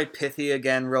try Pithy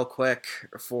again real quick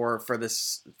for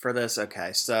this?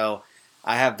 Okay, so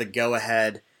I have the go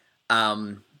ahead.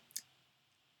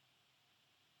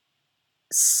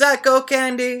 Psycho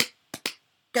Candy,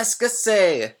 qu'est-ce que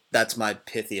c'est? That's my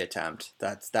pithy attempt.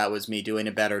 That was me doing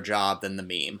a better job than the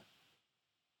meme.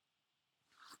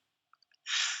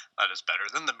 That is better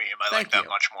than the meme. I Thank like that you.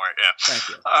 much more. Yeah. Thank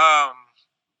you.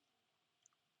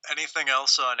 Anything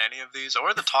else on any of these,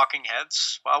 or the Talking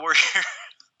Heads while we're here?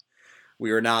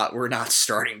 We're not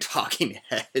starting Talking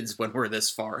Heads when we're this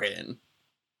far in.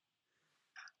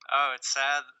 Oh, it's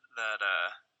sad that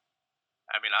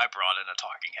I mean, I brought in a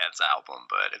Talking Heads album,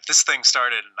 but if this thing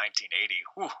started in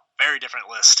 1980, very different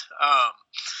list.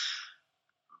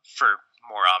 For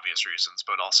more obvious reasons,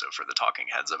 but also for the Talking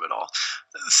Heads of it all.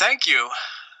 Thank you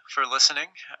for listening.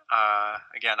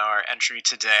 Again, our entry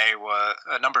today was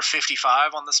number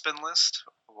 55 on the spin list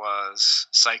was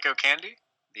Psycho Candy,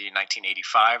 the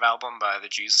 1985 album by the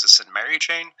Jesus and Mary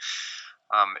Chain.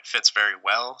 It fits very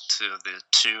well to the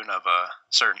tune of a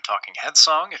certain Talking Heads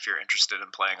song, if you're interested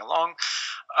in playing along.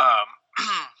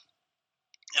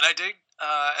 And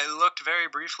I looked very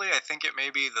briefly. I think it may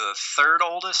be the third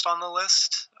oldest on the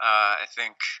list. I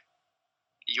think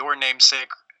Your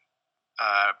Namesake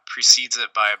precedes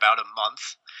it by about a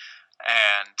month.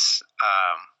 And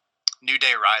New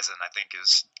Day Rising, I think,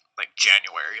 is like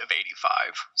January of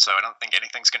 85. So I don't think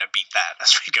anything's going to beat that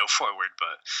as we go forward.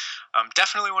 But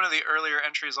definitely one of the earlier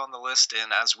entries on the list.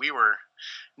 And as we were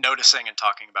noticing and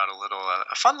talking about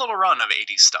a fun little run of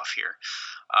 80s stuff here.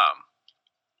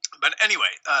 But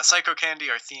anyway, Psycho Candy,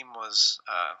 our theme was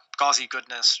gauzy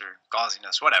goodness or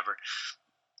gauziness, whatever.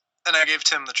 And I gave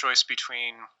Tim the choice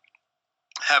between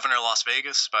Heaven or Las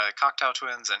Vegas by the Cocktail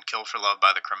Twins, and Kill for Love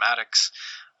by the Chromatics.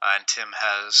 And Tim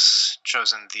has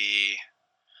chosen the...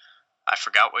 I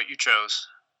forgot what you chose.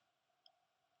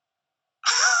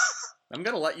 I'm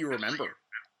going to let you remember.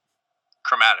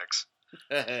 Chromatics.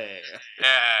 Hey.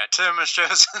 Yeah, Tim has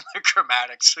chosen the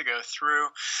Chromatics to go through.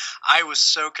 I was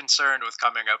so concerned with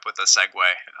coming up with a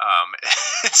segue.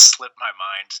 It slipped my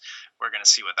mind. We're going to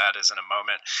see what that is in a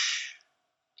moment.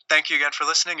 Thank you again for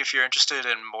listening. If you're interested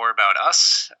in more about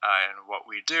us and what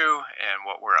we do and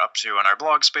what we're up to in our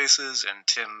blog spaces and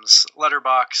Tim's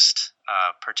Letterboxd,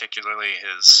 particularly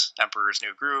his Emperor's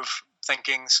New Groove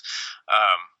thinkings,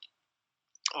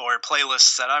 or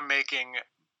playlists that I'm making,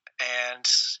 and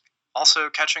also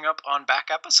catching up on back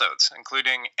episodes,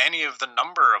 including any of the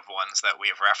number of ones that we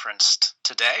have referenced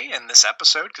today in this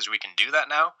episode, because we can do that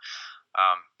now,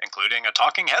 including a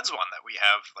Talking Heads one that we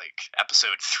have, like,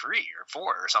 episode 3 or 4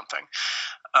 or something.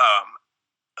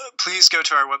 Please go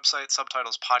to our website,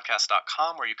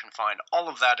 subtitlespodcast.com, where you can find all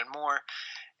of that and more.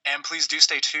 And please do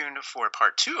stay tuned for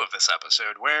part 2 of this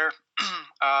episode, where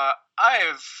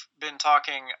I've been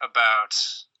talking about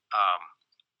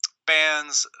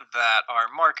bands that are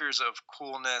markers of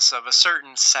coolness, of a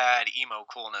certain sad emo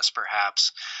coolness,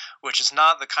 perhaps, which is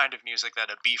not the kind of music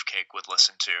that a Beefcake would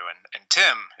listen to. And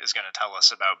Tim is going to tell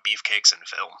us about beefcakes in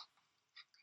film.